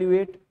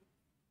evaluate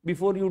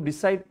before you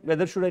decide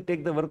whether should I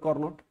take the work or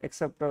not,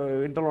 except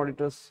internal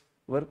auditor's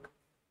work.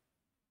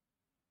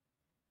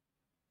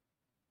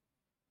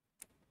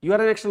 You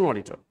are an external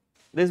auditor.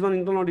 There is one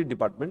internal audit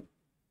department.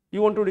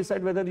 You want to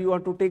decide whether you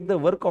are to take the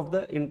work of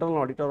the internal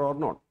auditor or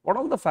not. What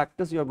are the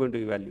factors you are going to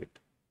evaluate?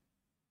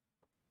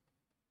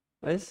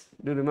 Yes,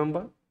 do you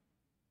remember?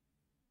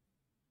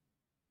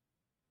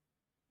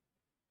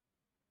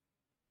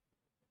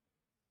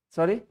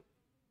 Sorry?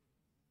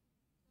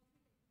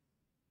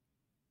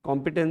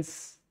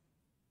 Competence,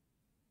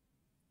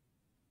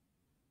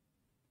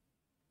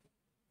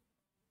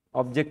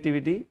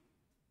 objectivity.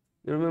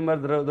 You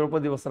remember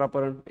Draupadi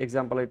Vasraparan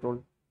example I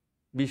told,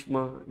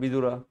 Bhishma,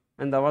 Vidura,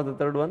 and that was the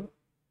third one,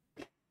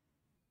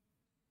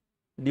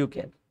 due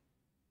care.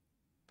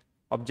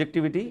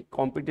 Objectivity,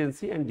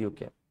 competency and due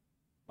care.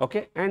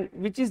 Okay, and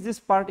which is this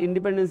part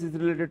independence is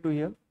related to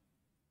here?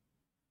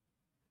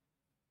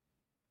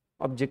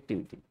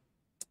 Objectivity.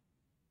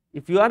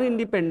 If you are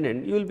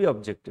independent, you will be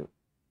objective.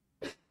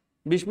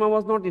 Bhishma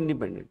was not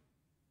independent.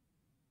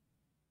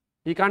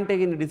 He can't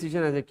take any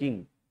decision as a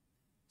king.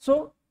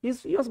 So,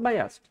 he was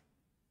biased.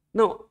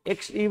 Now,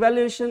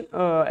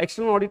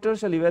 external auditor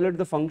shall evaluate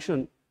the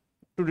function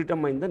to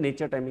determine the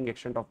nature, timing,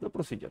 extent of the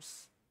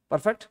procedures.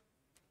 Perfect?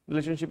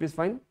 Relationship is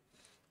fine?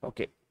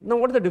 Okay. Now,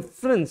 what is the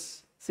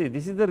difference? See,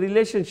 this is the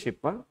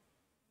relationship.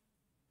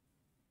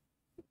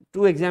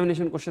 Two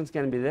examination questions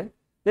can be there.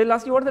 They will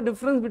ask you what is the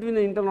difference between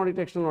the internal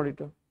auditor and external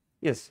auditor.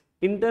 Yes,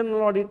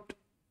 internal audit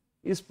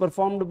is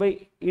performed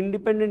by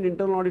independent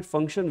internal audit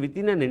function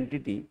within an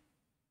entity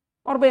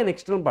or by an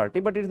external party,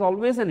 but it is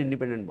always an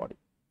independent body.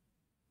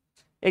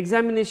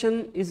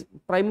 Examination is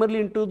primarily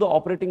into the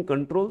operating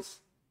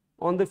controls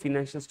on the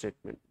financial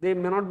statement. They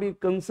may not be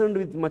concerned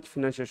with much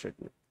financial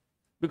statement,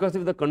 because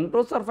if the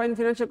controls are fine,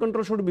 financial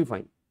control should be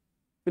fine,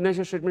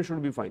 financial statement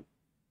should be fine.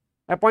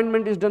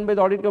 Appointment is done by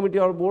the audit committee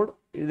or board.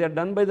 They are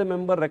done by the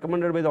member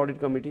recommended by the audit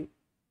committee.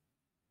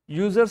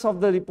 Users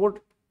of the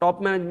report,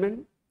 top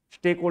management,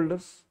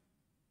 stakeholders.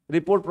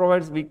 Report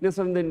provides weakness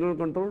in the internal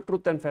control,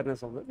 truth and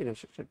fairness of the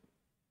financial statement.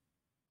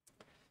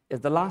 Yes,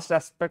 the last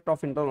aspect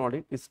of internal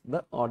audit is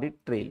the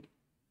audit trail.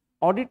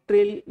 Audit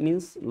trail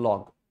means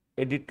log,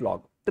 edit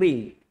log,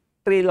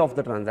 trail of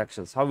the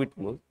transactions, how it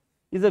moves,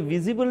 is a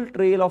visible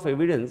trail of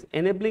evidence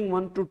enabling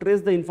one to trace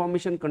the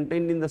information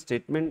contained in the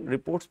statement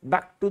reports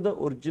back to the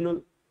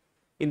original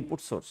input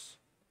source,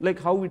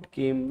 like how it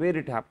came, where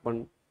it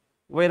happened,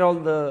 where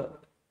all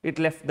it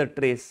left the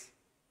trace.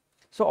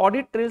 So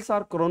audit trails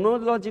are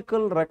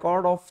chronological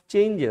record of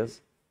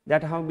changes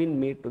that have been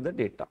made to the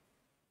data.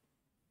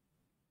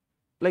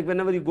 Like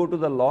whenever you go to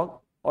the log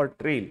or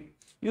trail,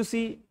 you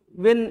see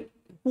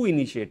who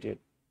initiated,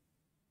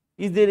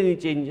 is there any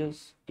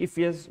changes, if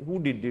yes, who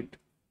did it,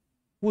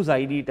 whose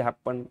ID it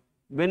happened,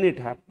 when it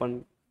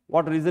happened,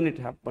 what reason it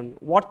happened,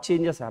 what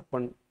changes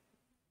happened.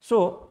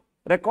 So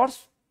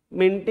records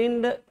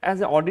maintained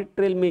as an audit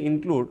trail may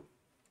include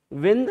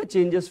when the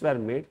changes were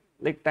made,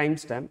 like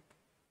timestamp,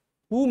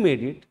 who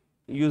made it,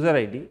 user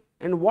ID,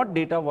 and what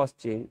data was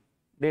changed,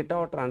 data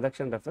or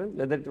transaction reference,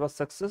 whether it was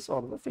success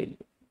or the failure.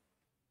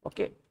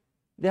 Okay,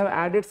 they have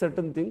added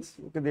certain things.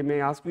 Okay, they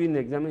may ask you in the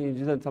exam,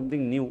 is it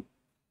something new?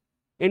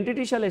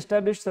 Entity shall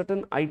establish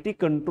certain IT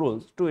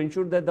controls to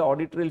ensure that the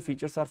audit trail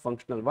features are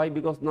functional. Why?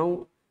 Because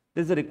now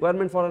there is a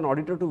requirement for an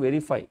auditor to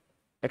verify,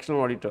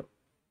 external auditor.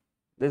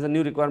 There is a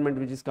new requirement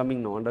which is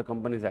coming now under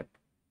Companies Act.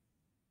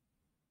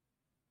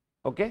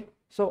 Okay,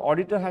 so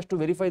auditor has to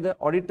verify the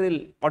audit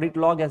trail, audit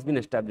log has been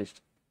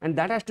established, and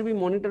that has to be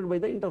monitored by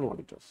the internal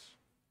auditors.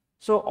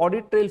 So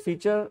audit trail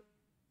feature,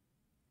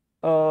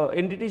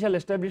 entity shall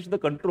establish the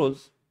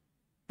controls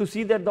to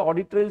see that the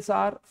audit trails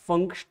are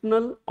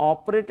functional,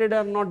 operated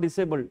or not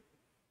disabled.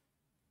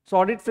 So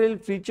audit trail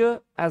feature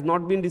has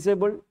not been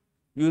disabled,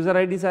 user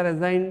IDs are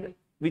assigned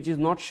which is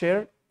not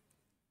shared,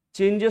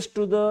 changes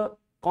to the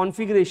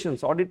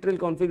configurations, audit trail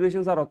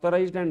configurations are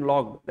authorized and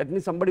logged. That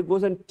means somebody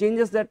goes and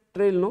changes that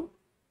trail, no?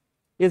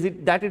 Yes,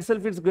 that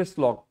itself is gets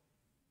logged.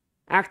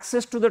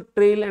 Access to the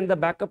trail and the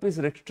backup is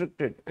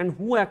restricted, and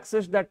who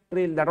accessed that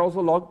trail, that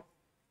also logged,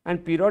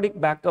 and periodic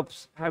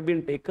backups have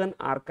been taken,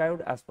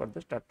 archived as per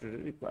the statutory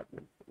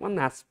requirement. One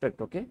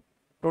aspect, okay,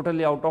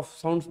 totally out of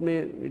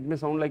it may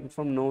sound like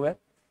from nowhere,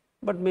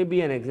 but maybe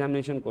an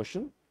examination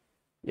question.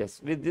 Yes,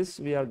 with this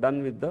we are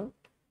done with the